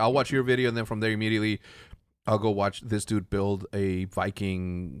 Like I'll watch your video and then from there immediately I'll go watch this dude build a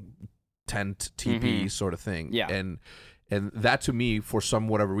Viking tent teepee sort of thing. Yeah. And that to me, for some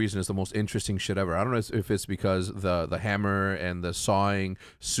whatever reason, is the most interesting shit ever. I don't know if it's because the hammer and the sawing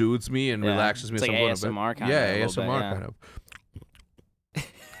soothes me and relaxes me. It's like ASMR kind of. Yeah, ASMR kind of.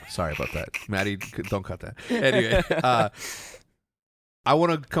 Sorry about that. Maddie, don't cut that. Anyway, I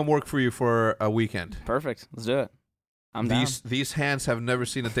want to come work for you for a weekend. Perfect. Let's do it. I'm down. These hands have never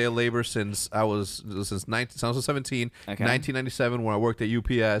seen a day of labor since I was 17, 1997, when I worked at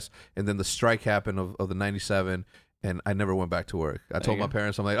UPS, and then the strike happened of the 97. And I never went back to work. I told my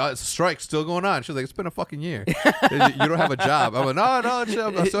parents, I'm like, oh, it's a strike still going on. She was like, it's been a fucking year. You don't have a job. I'm like, no,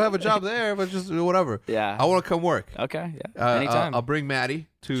 I still have a job there, but just whatever. Yeah. I want to come work. Okay, yeah. Anytime. I'll bring Maddie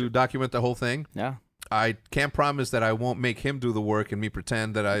to document the whole thing. Yeah. I can't promise that I won't make him do the work and me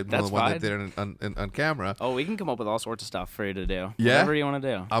pretend that I'm the one that did it on camera. Oh, we can come up with all sorts of stuff for you to do. Yeah? Whatever you want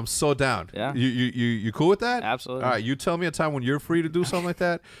to do. I'm so down. Yeah. You cool with that? Absolutely. All right, you tell me a time when you're free to do something like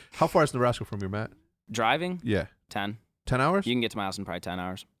that. How far is Nebraska from here, Matt? Driving? Yeah. 10. 10 hours? You can get to my house in probably 10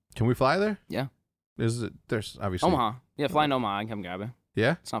 hours. Can we fly there? Yeah. There's obviously Omaha. Yeah, fly in Omaha. I can come grab it.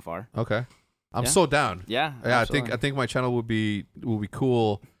 Yeah? It's not far. Okay. I'm so down. Yeah. I think my channel will be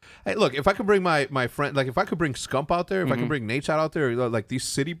cool. Hey, look, if I could bring my friend, like if I could bring Scump out there, if I could bring Nate Shot out there, like these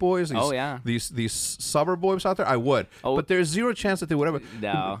city boys, these suburb boys out there, I would. But there's zero chance that they would ever.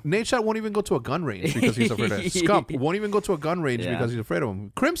 No. Nate Shot won't even go to a gun range because he's afraid of it. Scump won't even go to a gun range because he's afraid of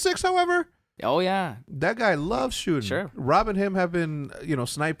him. Crim 6, however. Oh yeah, that guy loves shooting. Sure. Rob and him have been,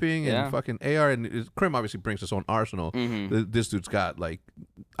 sniping and fucking AR, and Crim obviously brings his own arsenal. This dude's got like,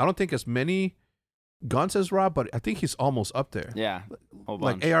 I don't think as many guns as Rob, but I think he's almost up there. Yeah,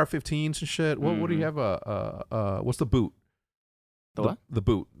 like AR-15s and shit. What do you have? What's the boot? What? The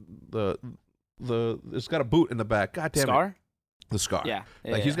boot. It's got a boot in the back. God damn Scar? it. The Scar. Yeah.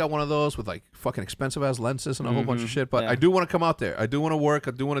 He's got one of those with like fucking expensive ass lenses and a whole bunch of shit. But I do want to come out there. I do want to work.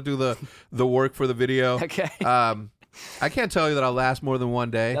 I do want to do the work for the video. Okay. I can't tell you that I'll last more than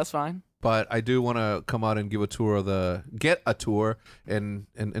one day. That's fine. But I do want to come out and give a tour of get a tour and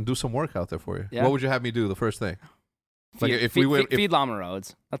do some work out there for you. Yeah. What would you have me do the first thing? Feed Llama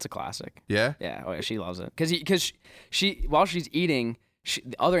Rhodes. That's a classic. Yeah? Yeah. Oh, yeah, she loves it. Because she while she's eating,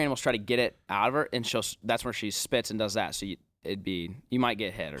 the other animals try to get it out of her, and that's where she spits and does that. So you might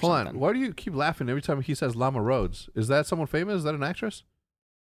get hit or something. Hold on. Why do you keep laughing every time he says Llama Rhodes? Is that someone famous? Is that an actress?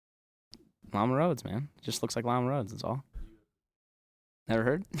 Llama Rhodes, man. It just looks like Llama Rhodes. That's all. Never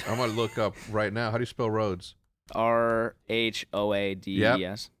heard? I'm going to look up right now. How do you spell Rhodes? Rhoades. Yep.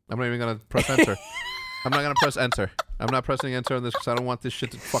 I'm not even going to press enter. I'm not going to press enter. I'm not pressing enter on this because I don't want this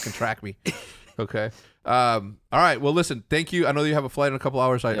shit to fucking track me. Okay. All right. Well, listen, thank you. I know that you have a flight in a couple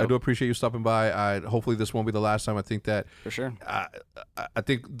hours. I do appreciate you stopping by. Hopefully this won't be the last time. I think that for sure. I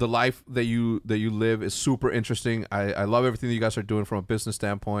think the life that you live is super interesting. I love everything that you guys are doing from a business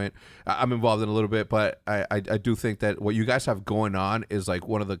standpoint. I'm involved in a little bit, but I do think that what you guys have going on is like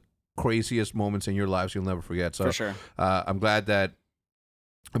one of the craziest moments in your lives you'll never forget. So for sure. I'm glad that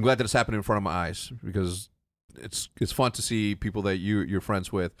it's happening in front of my eyes because it's fun to see people that you're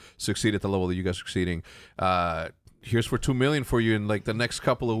friends with succeed at the level that you guys are succeeding. Here's for 2 million for you in like the next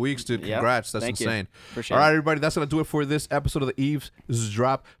couple of weeks, dude. Congrats. That's insane. Appreciate All right, everybody. That's going to do it for this episode of the Eves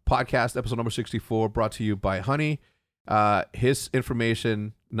Drop Podcast, episode number 64, brought to you by Honey. His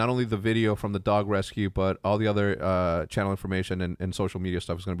information, not only the video from the dog rescue, but all the other channel information and social media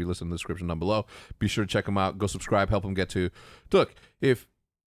stuff is going to be listed in the description down below. Be sure to check him out. Go subscribe. Help him get to... Look,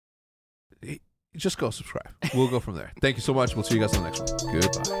 just go subscribe. We'll go from there. Thank you so much. We'll see you guys in the next one.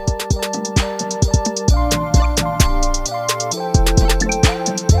 Goodbye.